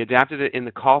did. We adapted it in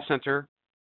the call center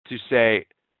to say,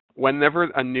 whenever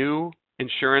a new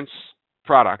insurance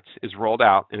product is rolled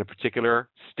out in a particular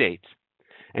state,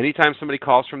 anytime somebody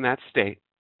calls from that state,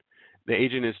 the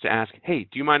agent is to ask, hey,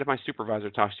 do you mind if my supervisor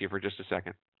talks to you for just a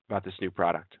second about this new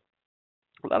product?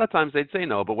 A lot of times they'd say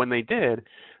no, but when they did,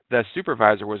 the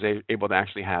supervisor was able to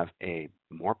actually have a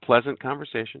more pleasant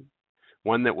conversation,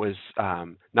 one that was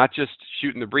not just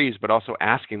shooting the breeze, but also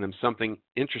asking them something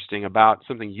interesting about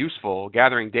something useful,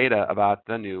 gathering data about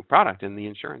the new product in the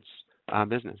insurance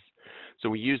business. So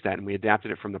we used that and we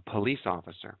adapted it from the police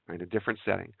officer, right, a different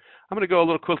setting. I'm going to go a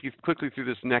little quickly through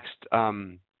this next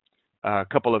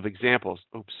couple of examples.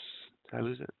 Oops, did I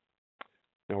lose it?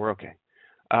 No, we're okay.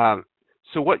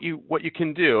 So what you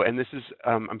can do, and this is,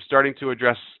 I'm starting to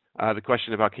address the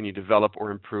question about can you develop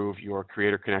or improve your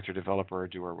creator, connector, developer, or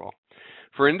doer role.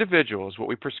 For individuals, what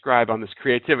we prescribe on this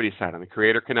creativity side, on the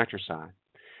creator, connector side,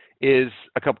 is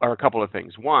a couple of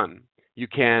things. One, you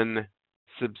can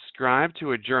subscribe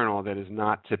to a journal that is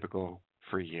not typical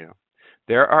for you.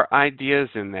 there are ideas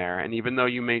in there, and even though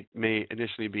you may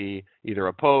initially be either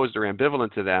opposed or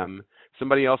ambivalent to them,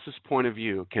 somebody else's point of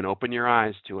view can open your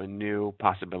eyes to a new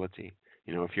possibility.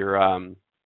 You know, if you're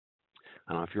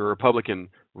if you're a Republican,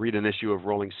 read an issue of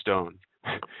Rolling Stone.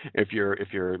 If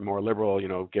you're more liberal, you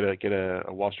know, get a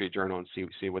Wall Street Journal and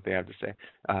see what they have to say.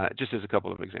 Just as a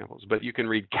couple of examples. But you can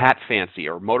read Cat Fancy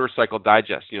or Motorcycle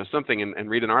Digest, you know, something, and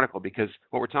read an article, because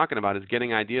what we're talking about is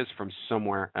getting ideas from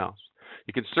somewhere else.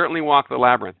 You can certainly walk the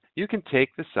labyrinth. You can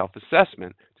take the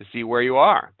self-assessment to see where you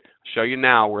are. I'll show you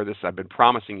now where this. I've been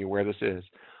promising you where this is.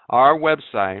 Our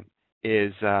website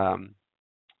is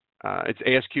it's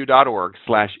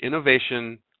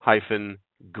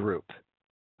asq.org/innovation-group.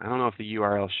 I don't know if the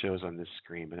URL shows on this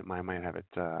screen, but I might have it.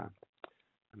 I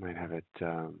might have it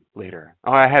later.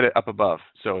 Oh, I had it up above.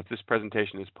 So if this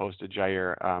presentation is posted,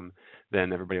 Jair,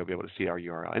 then everybody will be able to see our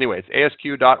URL. Anyway, it's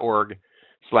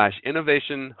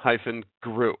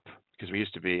asq.org/innovation-group, because we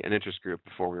used to be an interest group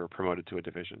before we were promoted to a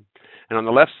division. And on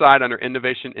the left side, under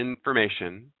Innovation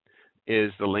Information,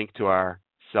 is the link to our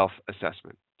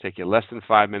self-assessment. Take you less than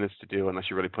 5 minutes to do, unless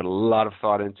you really put a lot of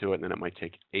thought into it, and then it might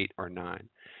take 8 or 9.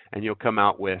 And you'll come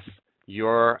out with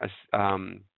your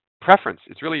preference.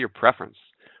 It's really your preference.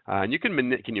 And you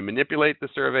can you manipulate the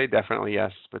survey? Definitely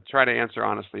yes, but try to answer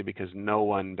honestly, because no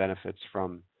one benefits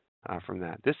from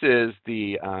that. This is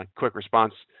the quick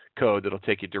response code that'll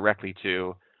take you directly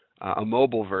to a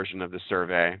mobile version of the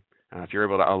survey. If you're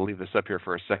able to, I'll leave this up here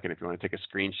for a second. If you want to take a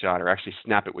screenshot or actually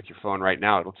snap it with your phone right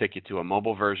now, it'll take you to a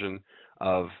mobile version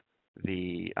of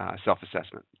the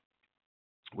self-assessment.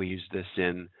 We used this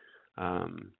in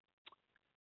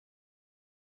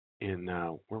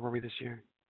where were we this year?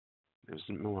 It was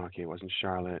in Milwaukee. It wasn't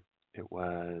Charlotte. It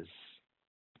was,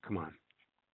 come on,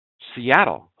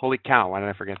 Seattle. Holy cow! Why did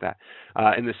I forget that?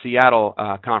 In the Seattle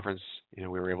conference, you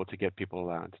know, we were able to get people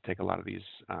to take a lot of these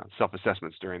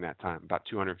self-assessments during that time. About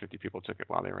 250 people took it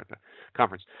while they were at the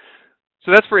conference.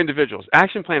 So that's for individuals.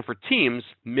 Action plan for teams: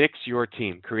 mix your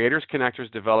team. Creators, connectors,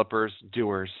 developers,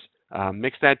 doers.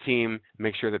 Mix that team.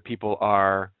 Make sure that people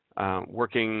are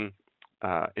working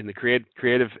in the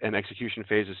creative and execution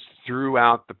phases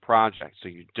throughout the project, so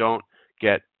you don't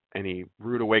get any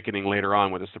rude awakening later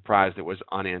on with a surprise that was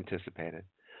unanticipated.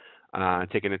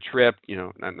 Taking a trip, you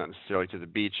know, not necessarily to the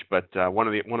beach, but one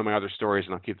of my other stories,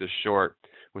 and I'll keep this short,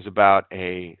 was about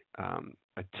a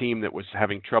team that was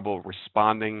having trouble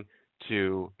responding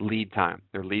to lead time.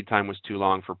 Their lead time was too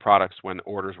long for products when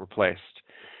orders were placed.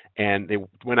 And they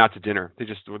went out to dinner.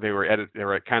 They were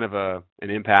at kind of an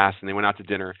impasse, and they went out to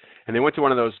dinner. And they went to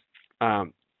one of those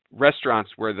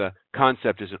restaurants where the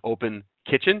concept is an open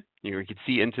kitchen. You know, you could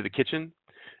see into the kitchen.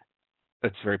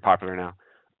 That's very popular now.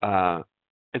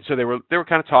 And so they were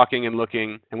kind of talking and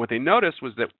looking, and what they noticed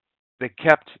was that they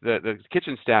kept the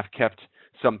kitchen staff kept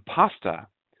some pasta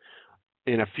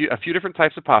in a few different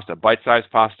types of pasta, bite-sized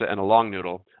pasta and a long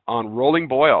noodle, on rolling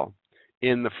boil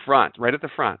in the front, right at the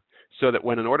front, so that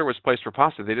when an order was placed for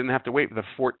pasta, they didn't have to wait for the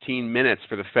 14 minutes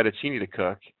for the fettuccine to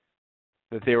cook,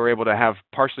 that they were able to have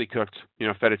partially cooked, you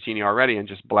know, fettuccine already and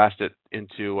just blast it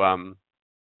into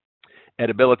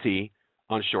edibility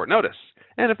on short notice.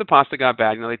 And if the pasta got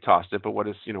bad, you know, they tossed it. But what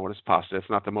is pasta? It's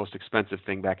not the most expensive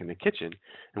thing back in the kitchen.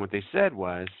 And what they said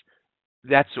was,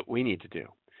 that's what we need to do.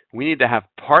 We need to have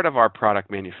part of our product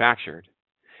manufactured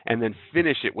and then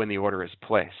finish it when the order is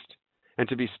placed. And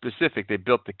to be specific, they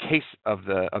built the case of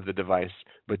the device,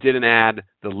 but didn't add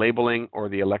the labeling or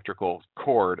the electrical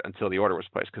cord until the order was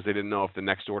placed, because they didn't know if the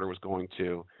next order was going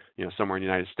to, you know, somewhere in the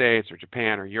United States or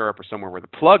Japan or Europe or somewhere where the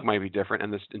plug might be different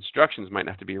and the instructions might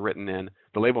have to be written in,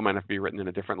 the label might have to be written in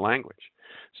a different language.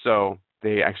 So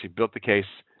they actually built the case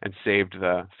and saved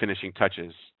the finishing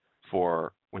touches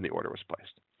for when the order was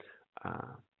placed.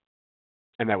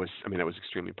 And that was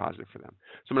extremely positive for them.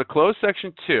 So I'm going to close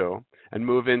section 2 and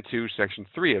move into section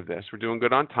 3 of this. We're doing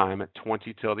good on time at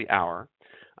 20 till the hour.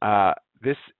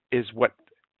 This is what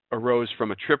arose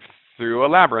from a trip through a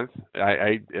labyrinth.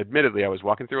 Admittedly, I was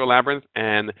walking through a labyrinth,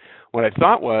 and what I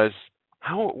thought was,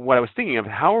 what I was thinking of,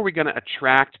 how are we going to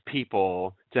attract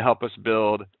people to help us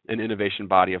build an innovation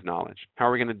body of knowledge? How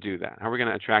are we going to do that? How are we going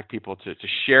to attract people to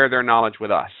share their knowledge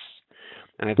with us?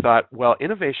 And I thought, well,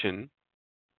 innovation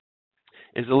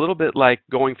is a little bit like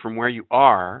going from where you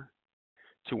are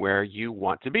to where you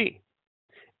want to be.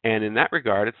 And in that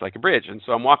regard, it's like a bridge. And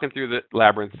so I'm walking through the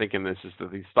labyrinth thinking these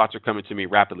thoughts are coming to me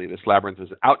rapidly. This labyrinth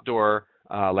is an outdoor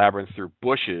labyrinth through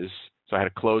bushes. So I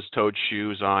had closed-toed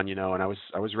shoes on, you know, and I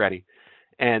was ready.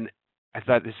 And I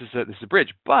thought, this is a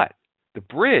bridge. But the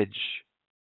bridge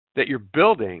that you're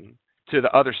building to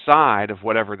the other side of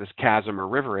whatever this chasm or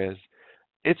river is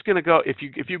it's going to go,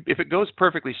 if it goes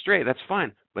perfectly straight, that's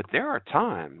fine. But there are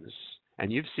times,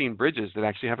 and you've seen bridges that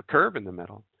actually have a curve in the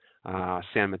middle.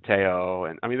 San Mateo,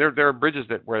 and I mean, there are bridges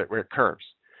where it curves.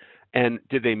 And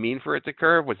did they mean for it to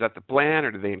curve? Was that the plan, or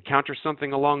did they encounter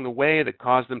something along the way that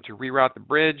caused them to reroute the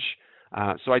bridge?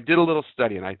 So I did a little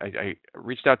study, and I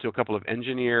reached out to a couple of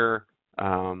engineer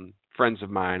friends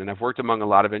of mine, and I've worked among a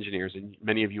lot of engineers, and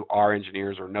many of you are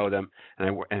engineers or know them.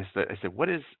 And I said, what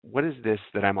is this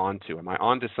that I'm onto? Am I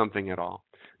onto something at all?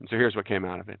 And so here's what came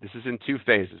out of it. This is in 2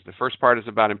 phases. The first part is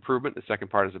about improvement. The second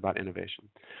part is about innovation.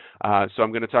 So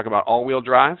I'm going to talk about all-wheel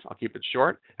drive. I'll keep it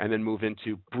short, and then move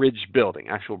into bridge building,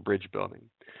 actual bridge building.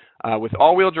 With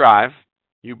all-wheel drive,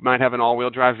 you might have an all-wheel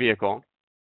drive vehicle.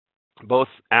 Both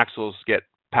axles get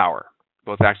power.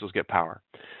 Both axles get power.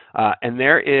 And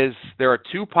there are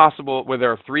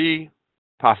 3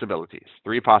 possibilities.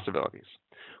 3 possibilities.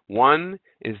 One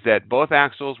is that both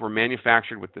axles were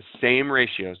manufactured with the same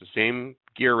ratios, the same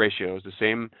gear ratios, the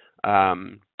same,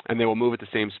 and they will move at the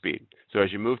same speed. So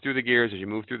as you move through the gears, as you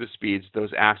move through the speeds,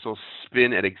 those axles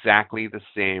spin at exactly the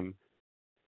same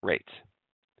rate.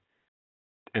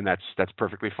 And that's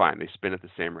perfectly fine. They spin at the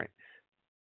same rate.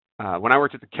 When I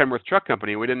worked at the Kenworth Truck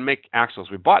Company, we didn't make axles.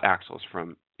 We bought axles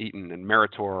from Eaton and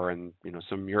Meritor and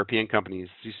some European companies,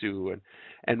 Sisu,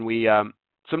 and we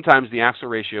sometimes the axle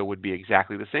ratio would be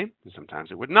exactly the same, and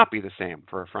sometimes it would not be the same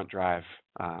for a front drive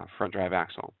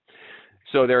axle.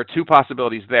 So there are 2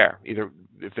 possibilities there. Either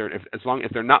if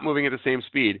they're not moving at the same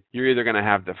speed, you're either going to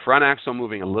have the front axle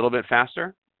moving a little bit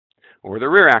faster, or the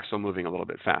rear axle moving a little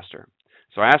bit faster.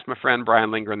 So I asked my friend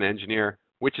Brian Lindgren, the engineer,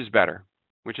 which is better?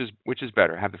 Which is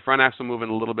better? Have the front axle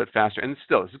moving a little bit faster, and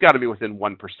still, it's got to be within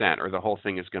 1%, or the whole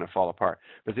thing is going to fall apart.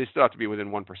 But they still have to be within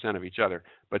 1% of each other.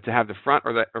 But to have the front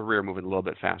or the rear moving a little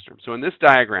bit faster. So in this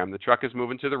diagram, the truck is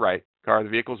moving to the right, the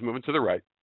vehicle is moving to the right,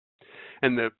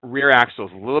 and the rear axle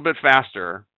is a little bit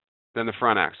faster than the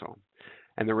front axle.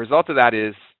 And the result of that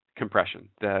is compression.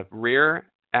 The rear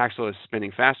axle is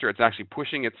spinning faster. It's actually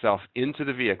pushing itself into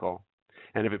the vehicle,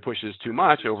 and if it pushes too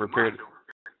much over a period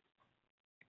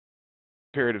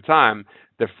of time,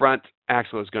 the front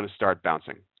axle is going to start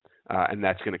bouncing. And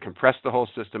that's going to compress the whole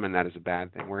system, and that is a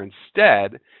bad thing. Where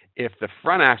instead, if the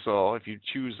front axle, if you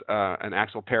choose an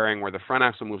axle pairing where the front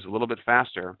axle moves a little bit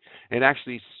faster, it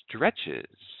actually stretches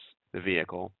the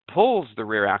vehicle, pulls the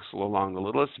rear axle along the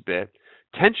littlest bit.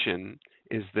 Tension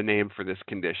is the name for this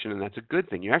condition, and that's a good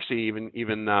thing. You actually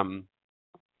even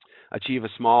achieve a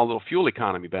small little fuel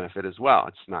economy benefit as well.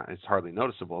 It's hardly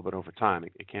noticeable, but over time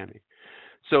it can be.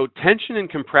 So tension and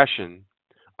compression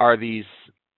are these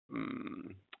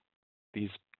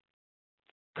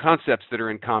concepts that are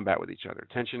in combat with each other.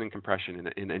 Tension and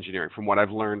compression in engineering, from what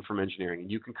I've learned from engineering.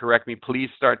 And you can correct me. Please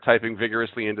start typing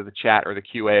vigorously into the chat or the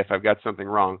QA if I've got something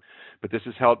wrong. But this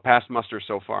has held past muster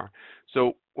so far.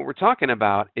 So what we're talking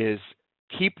about is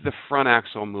keep the front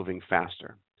axle moving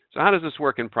faster. So how does this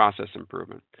work in process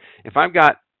improvement? If I've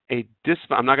got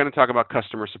I'm not going to talk about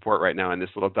customer support right now in this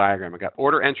little diagram. I've got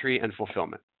order entry and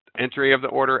fulfillment. Entry of the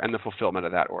order and the fulfillment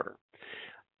of that order.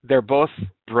 They're both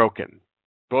broken.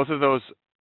 Both of those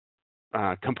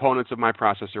components of my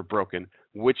process are broken.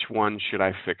 Which one should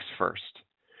I fix first?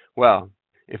 Well,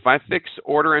 if I fix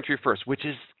order entry first, which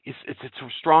it's a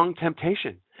strong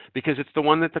temptation because it's the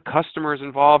one that the customer is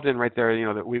involved in right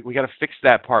there. That we got to fix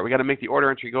that part. We got to make the order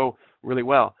entry go really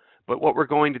well. But what we're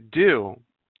going to do,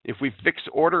 if we fix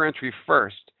order entry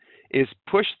first, is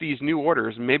push these new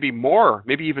orders, maybe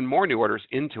even more new orders,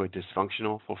 into a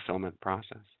dysfunctional fulfillment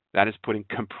process. That is putting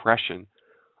compression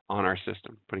on our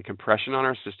system,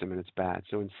 and it's bad.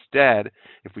 So instead,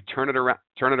 if we turn it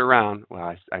around,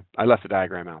 well, I left the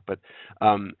diagram out, but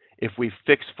if we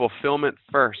fix fulfillment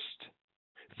first,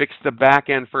 fix the back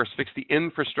end first, fix the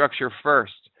infrastructure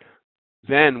first,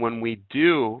 then when we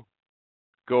do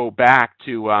go back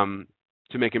to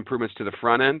make improvements to the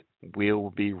front end,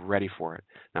 we'll be ready for it.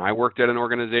 Now, I worked at an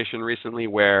organization recently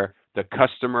where the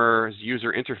customer's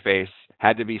user interface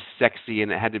had to be sexy,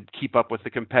 and it had to keep up with the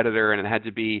competitor, and it had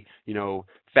to be,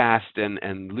 fast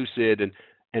and lucid,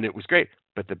 and it was great.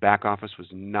 But the back office was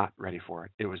not ready for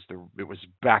it. It was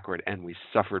backward, and we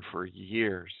suffered for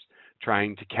years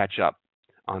trying to catch up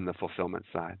on the fulfillment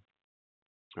side,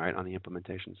 right, on the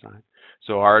implementation side.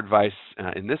 So our advice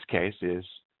in this case is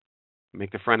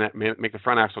make the front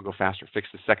axle go faster. Fix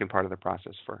the second part of the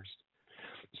process first.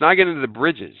 So now I get into the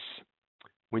bridges.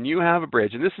 When you have a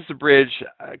bridge, and this is a bridge,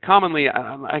 commonly,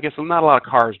 I guess not a lot of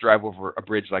cars drive over a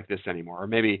bridge like this anymore, or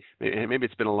maybe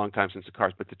it's been a long time since the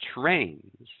cars, but the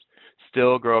trains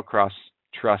still go across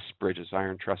truss bridges,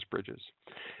 iron truss bridges.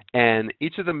 And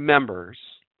each of the members,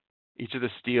 each of the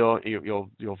steel, you'll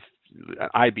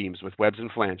I-beams with webs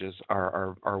and flanges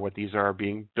are what these are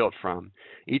being built from.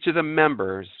 Each of the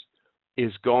members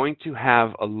is going to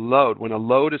have a load. When a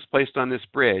load is placed on this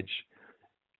bridge,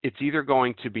 it's either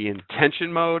going to be in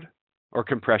tension mode or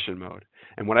compression mode.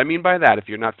 And what I mean by that, if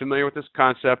you're not familiar with this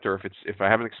concept, or if I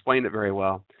haven't explained it very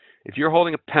well, if you're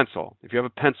holding a pencil, if you have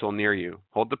a pencil near you,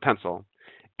 hold the pencil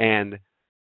and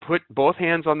put both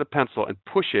hands on the pencil and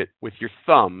push it with your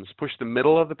thumbs, push the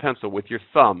middle of the pencil with your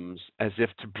thumbs as if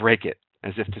to break it,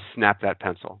 as if to snap that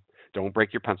pencil. Don't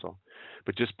break your pencil,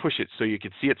 but just push it so you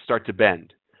can see it start to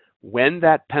bend. When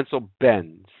that pencil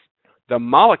bends, the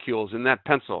molecules in that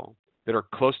pencil that are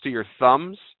close to your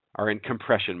thumbs are in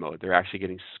compression mode. They're actually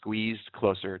getting squeezed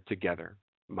closer together,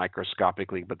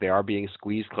 microscopically, but they are being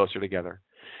squeezed closer together.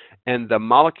 And the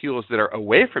molecules that are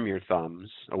away from your thumbs,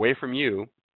 away from you,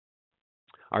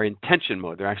 are in tension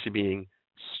mode. They're actually being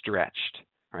stretched.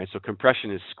 All right, so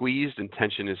compression is squeezed and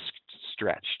tension is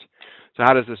stretched. So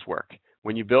how does this work?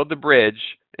 When you build the bridge,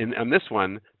 on this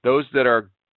one, those that are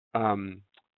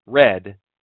red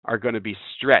are going to be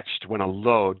stretched when a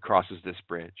load crosses this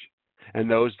bridge. And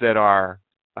those that are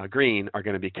green are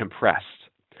going to be compressed.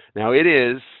 Now it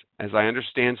is, as I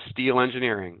understand steel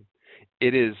engineering,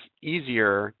 it is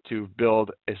easier to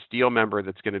build a steel member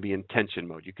that's going to be in tension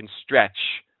mode. You can stretch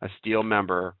a steel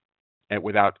member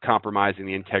without compromising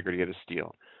the integrity of the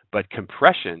steel. But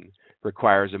compression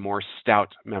requires a more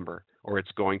stout member, or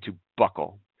it's going to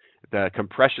buckle. The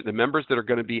members that are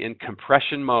going to be in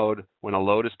compression mode when a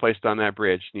load is placed on that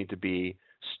bridge need to be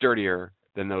sturdier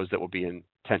than those that will be in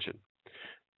tension.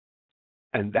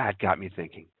 And that got me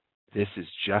thinking, this is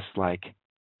just like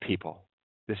people.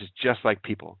 This is just like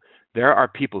people. There are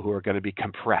people who are going to be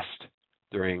compressed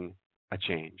during a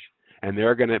change. And there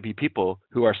are going to be people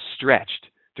who are stretched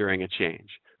during a change,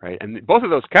 right? And both of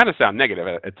those kind of sound negative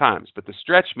at times, but the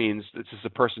stretch means this is a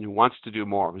person who wants to do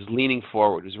more, who's leaning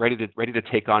forward, who's ready to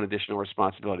take on additional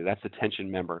responsibility. That's the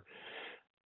tension member.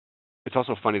 It's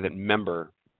also funny that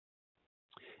member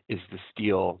is the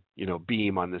steel,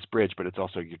 beam on this bridge, but it's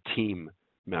also your team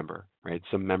member, right?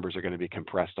 Some members are going to be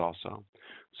compressed also.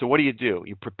 So what do?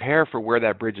 You prepare for where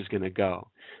that bridge is going to go.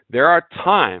 There are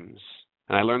times,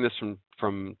 and I learned this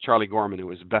from Charlie Gorman, who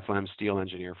was a Bethlehem steel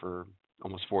engineer for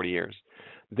almost 40 years.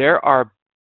 There are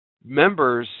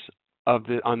members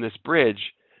on this bridge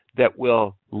that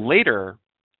will later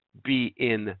be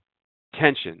in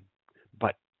tension,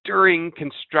 but during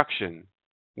construction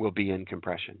will be in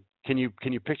compression. Can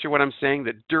you picture what I'm saying?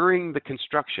 That during the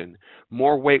construction,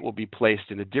 more weight will be placed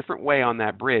in a different way on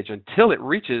that bridge until it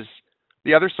reaches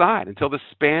the other side, until the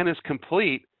span is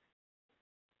complete.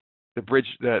 The bridge,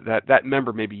 that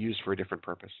member may be used for a different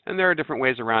purpose. And there are different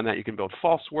ways around that. You can build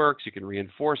false works. You can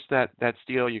reinforce that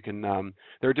steel. You can.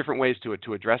 There are different ways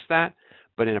to address that.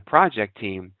 But in a project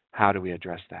team, how do we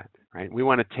address that? Right? We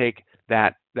want to take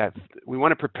that we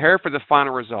want to prepare for the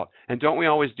final result. And don't we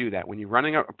always do that? When you're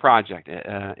running a project,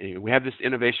 we have this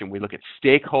innovation. We look at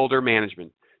stakeholder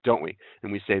management, don't we?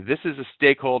 And we say, this is a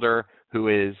stakeholder who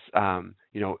is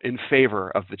in favor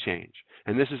of the change.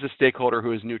 And this is a stakeholder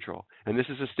who is neutral. And this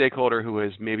is a stakeholder who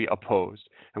is maybe opposed.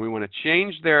 And we want to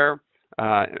change their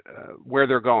where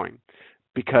they're going.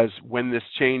 Because when this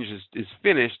change is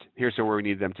finished, here's where we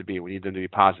need them to be. We need them to be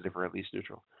positive or at least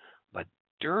neutral. But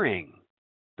during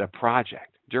the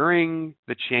project, during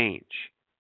the change,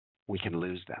 we can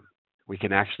lose them. We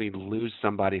can actually lose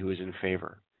somebody who is in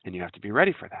favor. And you have to be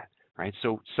ready for that, right?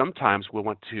 So sometimes we'll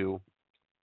want to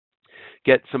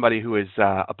get somebody who is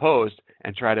opposed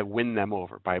and try to win them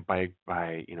over by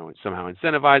somehow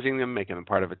incentivizing them, making them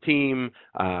part of a team,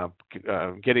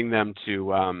 getting them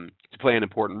to play an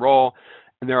important role.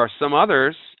 And there are some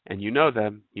others, and you know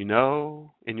them, in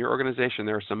your organization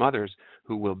there are some others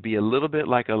who will be a little bit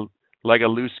like a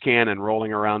loose cannon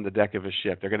rolling around the deck of a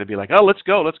ship. They're going to be like, oh, let's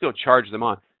go, charge them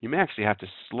on. You may actually have to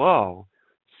slow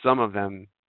some of them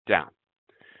down.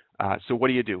 So what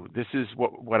do? This is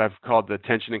what I've called the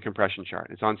tension and compression chart.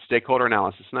 It's on stakeholder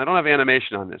analysis. And I don't have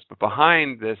animation on this, but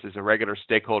behind this is a regular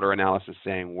stakeholder analysis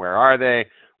saying, where are they?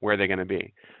 Where are they going to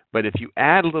be? But if you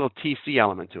add a little TC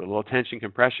element to it, a little tension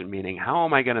compression, meaning how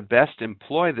am I going to best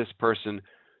employ this person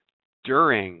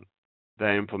during the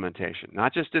implementation?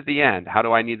 Not just at the end. How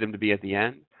do I need them to be at the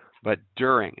end? But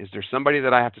during. Is there somebody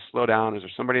that I have to slow down? Is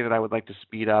there somebody that I would like to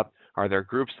speed up? Are there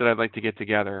groups that I'd like to get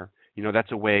together?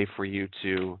 That's a way for you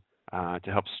to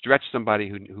help stretch somebody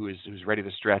who's ready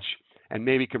to stretch, and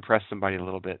maybe compress somebody a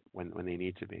little bit when they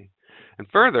need to be. And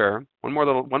further, one more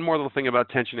little thing about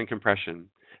tension and compression,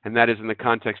 and that is in the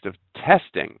context of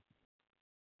testing.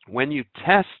 When you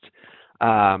test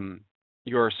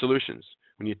your solutions,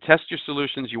 When you test your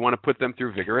solutions, you want to put them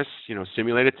through vigorous,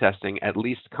 simulated testing, at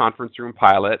least conference room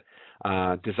pilot,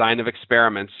 design of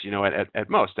experiments, at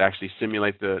most, to actually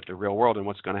simulate the real world and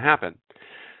what's going to happen.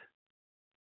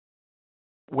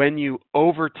 When you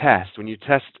over-test, when you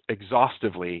test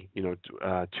exhaustively,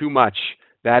 too much,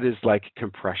 that is like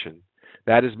compression.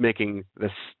 That is making the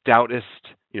stoutest,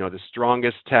 the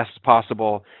strongest test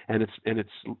possible, and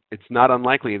it's not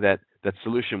unlikely that that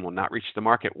solution will not reach the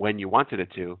market when you wanted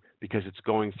it to, because it's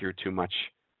going through too much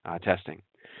testing.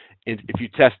 And if you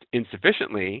test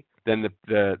insufficiently, then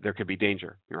there could be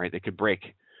danger, right? They could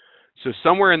break. So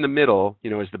somewhere in the middle,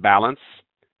 is the balance.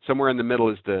 Somewhere in the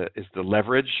middle is the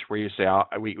leverage, where you say,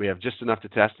 we have just enough to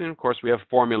test. And of course, we have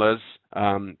formulas,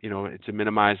 to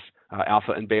minimize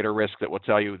alpha and beta risk that will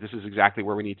tell you this is exactly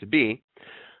where we need to be.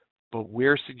 But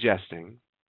we're suggesting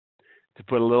to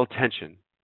put a little tension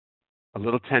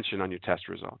on your test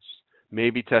results.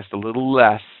 Maybe test a little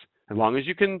less, as long as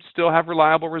you can still have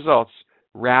reliable results,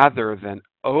 rather than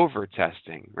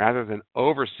over-testing, rather than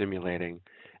over-simulating,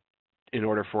 in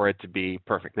order for it to be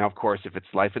perfect. Now, of course, if it's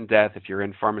life and death, if you're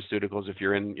in pharmaceuticals, if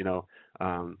you're in,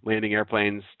 landing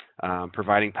airplanes,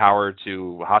 providing power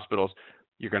to hospitals,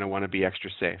 you're going to want to be extra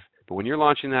safe. But when you're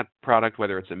launching that product,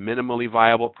 whether it's a minimally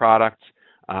viable product,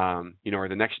 or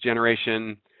the next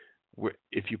generation,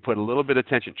 if you put a little bit of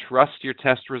attention, trust your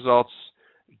test results,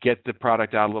 get the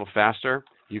product out a little faster,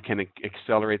 you can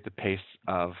accelerate the pace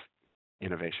of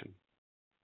innovation.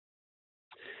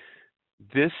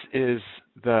 This is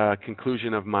the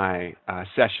conclusion of my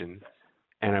session,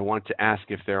 and I want to ask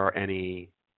if there are any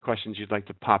questions you'd like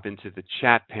to pop into the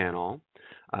chat panel.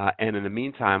 And in the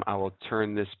meantime, I will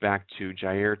turn this back to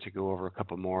Jair to go over a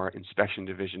couple more inspection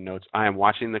division notes. I am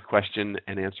watching the question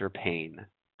and answer pane.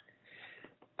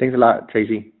 Thanks a lot,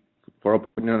 Tracy, for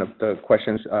opening up the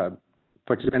questions.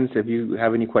 Participants, if you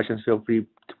have any questions, feel free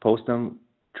to post them.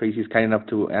 Tracy's kind enough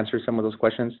to answer some of those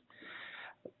questions.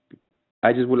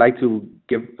 I just would like to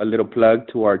give a little plug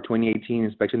to our 2018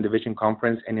 Inspection Division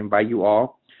Conference and invite you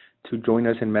all to join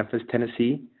us in Memphis,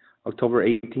 Tennessee, October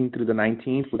 18th through the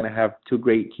 19th. We're going to have 2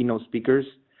 great keynote speakers,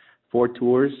 4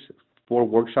 tours, 4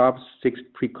 workshops, 6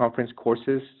 pre-conference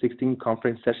courses, 16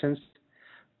 conference sessions,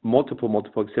 multiple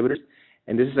exhibitors.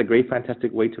 And this is a great,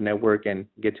 fantastic way to network and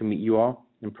get to meet you all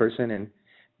in person, and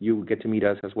you get to meet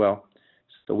us as well.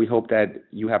 So we hope that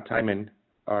you have time and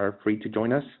are free to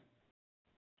join us.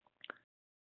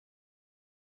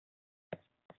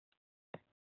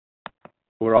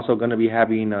 We're also going to be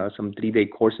having some 3-day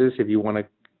courses if you want to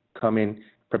come and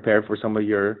prepare for some of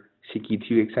your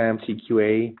CQ2 exam,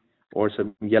 CQA, or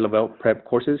some yellow belt prep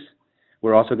courses.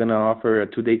 We're also going to offer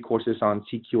 2-day courses on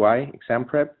CQI exam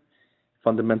prep,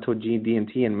 fundamental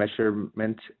GD&T, and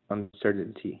measurement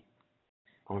uncertainty.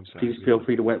 Please feel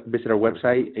free to visit our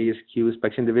website, ASQ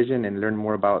Inspection Division, and learn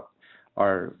more about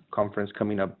our conference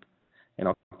coming up in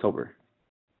October.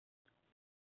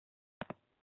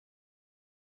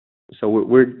 So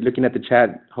we're looking at the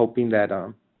chat, hoping that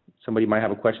somebody might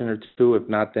have a question or two. If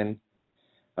not, then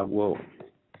we'll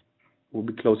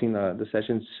be closing the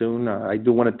session soon. I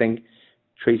do want to thank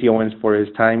Tracy Owens for his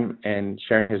time and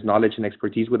sharing his knowledge and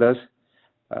expertise with us.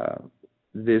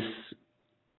 This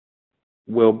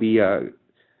will be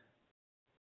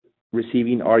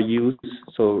receiving RUs,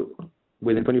 so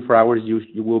within 24 hours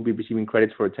you will be receiving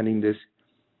credits for attending this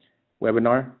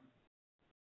webinar.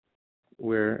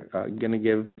 We're going to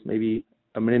give maybe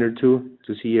a minute or two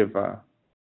to see if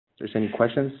there's any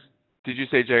questions. Did you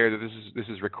say, Jair, that this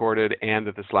is recorded and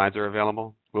that the slides are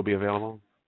available? Will be available?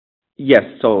 Yes.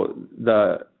 So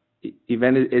the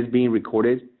event is being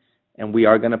recorded, and we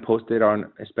are going to post it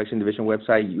on Inspection Division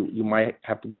website. You might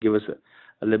have to give us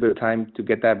a little bit of time to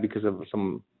get that because of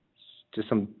some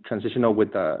transitional with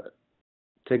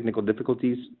technical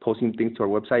difficulties posting things to our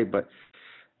website. But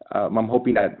I'm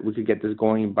hoping that we could get this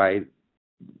going by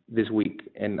this week,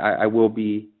 and I will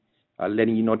be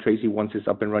letting you know, Tracy, once it's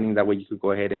up and running. That way you could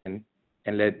go ahead and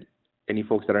let any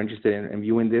folks that are interested in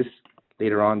viewing this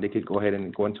later on, they could go ahead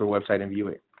and go into our website and view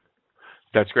it.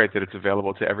 That's great that it's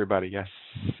available to everybody. Yes,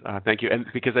 thank you. And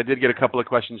because I did get a couple of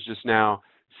questions just now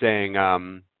saying,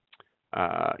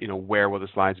 where will the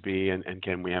slides be, and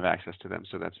can we have access to them?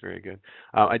 So that's very good.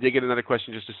 I did get another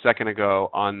question just a second ago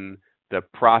on the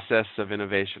process of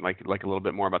innovation, like a little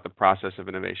bit more about the process of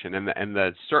innovation,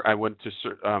 I want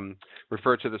to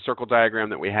refer to the circle diagram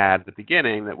that we had at the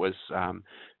beginning. That was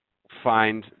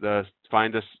find an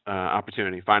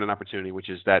opportunity, which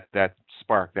is that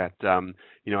spark. That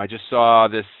I just saw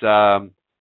this the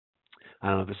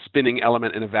spinning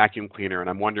element in a vacuum cleaner, and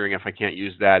I'm wondering if I can't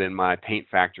use that in my paint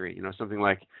factory. Something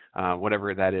like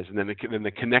whatever that is. And then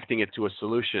the connecting it to a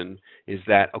solution is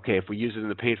that, okay, if we use it in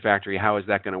the paint factory, how is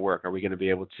that going to work? Are we going to be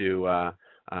able to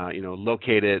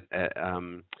locate it at,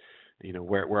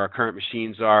 where our current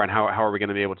machines are, and how are we going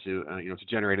to be able to to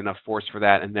generate enough force for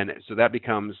that? And then so that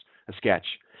becomes a sketch.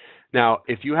 Now,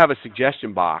 if you have a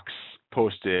suggestion box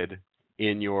posted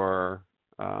in your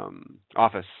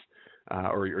office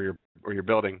or your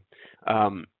building,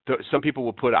 some people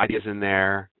will put ideas in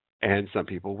there and some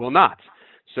people will not.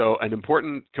 So an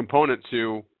important component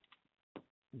to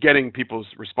getting people's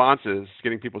responses,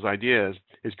 getting people's ideas,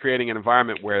 is creating an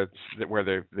environment where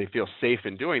they feel safe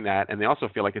in doing that, and they also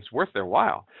feel like it's worth their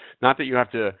while. Not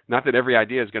that every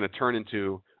idea is going to turn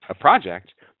into a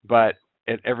project, but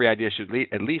every idea should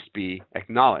at least be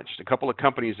acknowledged. A couple of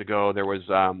companies ago, there was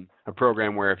a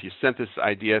program where if you sent this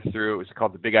idea through, it was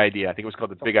called the Big Idea. I think it was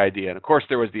called the Big Idea, and of course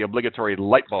there was the obligatory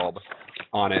light bulb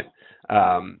on it.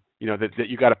 That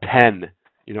you got a pen.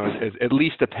 At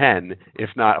least a pen, if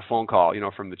not a phone call,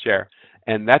 from the chair,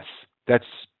 and that's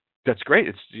great.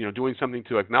 It's doing something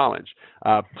to acknowledge.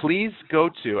 Please go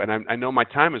to, and I know my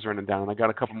time is running down, and I got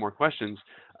a couple more questions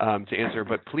to answer,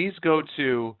 but please go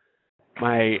to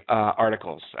my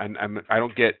articles. And I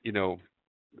don't get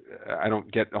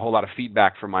a whole lot of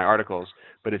feedback from my articles,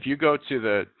 but if you go to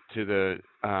the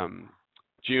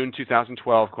June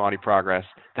 2012 Quality Progress,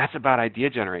 that's about idea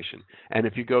generation, and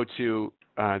if you go to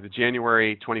the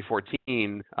January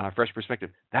 2014 Fresh Perspective,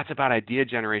 that's about idea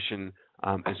generation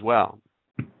as well.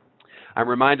 I'm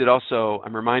reminded of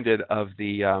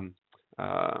the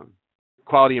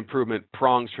quality improvement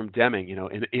prongs from Deming.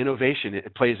 In innovation,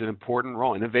 it plays an important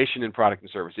role. Innovation in product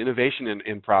and service, innovation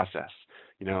in process.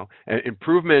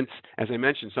 Improvements, as I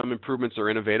mentioned, some improvements are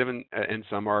innovative and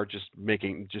some are just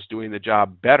doing the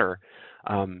job better.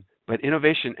 But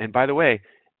innovation, and by the way,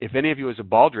 if any of you is a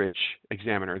Baldrige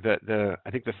examiner,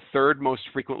 I think the third most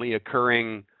frequently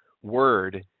occurring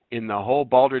word in the whole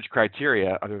Baldrige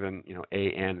criteria, other than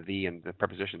a and the and the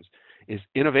prepositions, is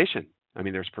innovation. I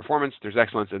mean, there's performance, there's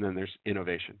excellence, and then there's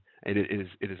innovation. And it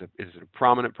is a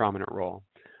prominent role.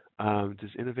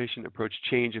 Does innovation approach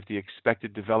change if the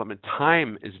expected development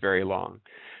time is very long?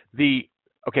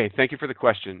 Okay, thank you for the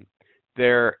question.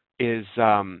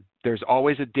 There's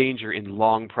always a danger in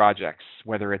long projects,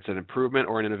 whether it's an improvement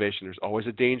or an innovation. There's always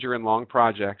a danger in long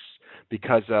projects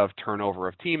because of turnover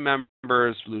of team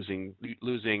members, losing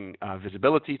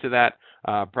visibility to that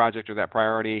project or that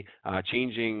priority,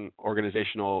 changing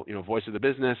organizational voice of the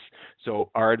business. So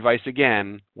our advice,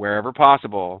 again, wherever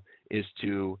possible, is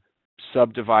to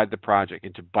subdivide the project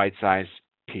into bite-sized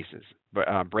pieces.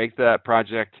 Break the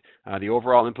project, the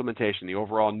overall implementation, the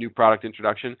overall new product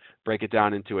introduction, break it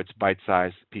down into its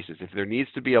bite-sized pieces. If there needs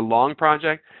to be a long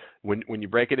project, when you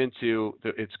break it into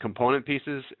its component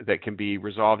pieces that can be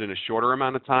resolved in a shorter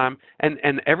amount of time, and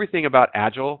everything about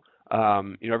Agile,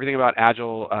 everything about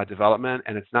Agile development,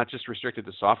 and it's not just restricted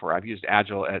to software. I've used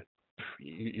Agile at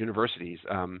universities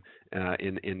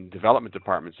in development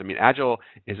departments. I mean, Agile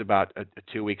is about a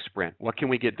 2-week sprint. What can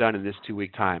we get done in this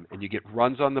 2-week time? And you get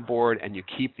runs on the board, and you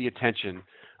keep the attention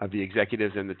of the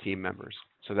executives and the team members.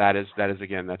 So that is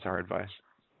again, that's our advice.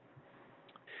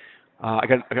 I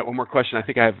got one more question. I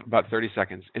think I have about 30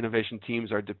 seconds. Innovation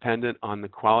teams are dependent on the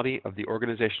quality of the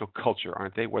organizational culture,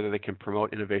 aren't they? Whether they can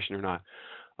promote innovation or not.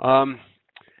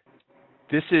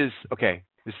 This is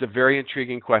a very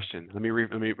intriguing question. Let me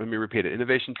repeat it.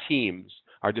 Innovation teams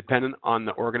are dependent on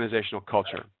the organizational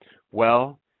culture.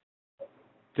 Well,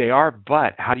 they are,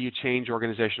 but how do you change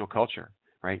organizational culture,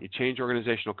 right? You change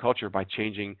organizational culture by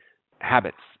changing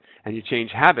habits, and you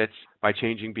change habits by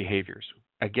changing behaviors.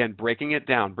 Again, breaking it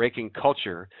down, breaking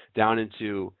culture down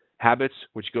into habits,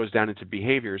 which goes down into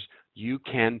behaviors, you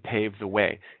can pave the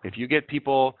way. If you get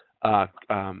people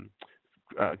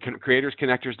creators,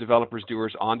 connectors, developers,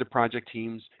 doers onto project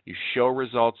teams, you show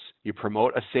results, you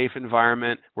promote a safe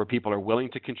environment where people are willing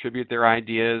to contribute their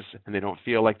ideas and they don't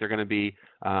feel like they're going to be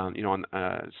on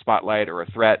a spotlight or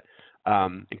a threat,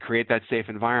 and create that safe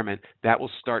environment, that will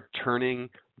start turning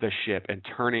the ship and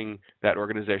turning that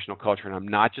organizational culture. And I'm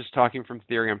not just talking from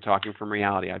theory, I'm talking from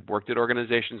reality. I've worked at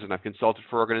organizations and I've consulted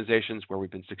for organizations where we've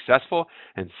been successful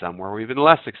and some where we've been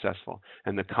less successful.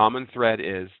 And the common thread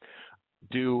is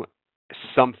do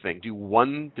something, do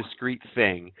one discrete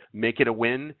thing, make it a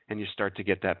win, and you start to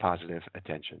get that positive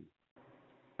attention.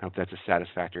 I hope that's a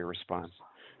satisfactory response.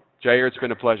 Jair, it's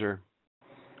been a pleasure.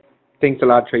 Thanks a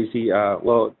lot, Tracy.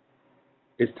 Well,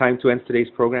 it's time to end today's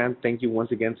program. Thank you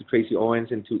once again to Tracy Owens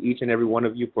and to each and every one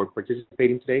of you for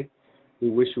participating today.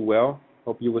 We wish you well.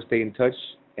 Hope you will stay in touch.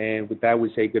 And with that,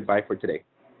 we say goodbye for today.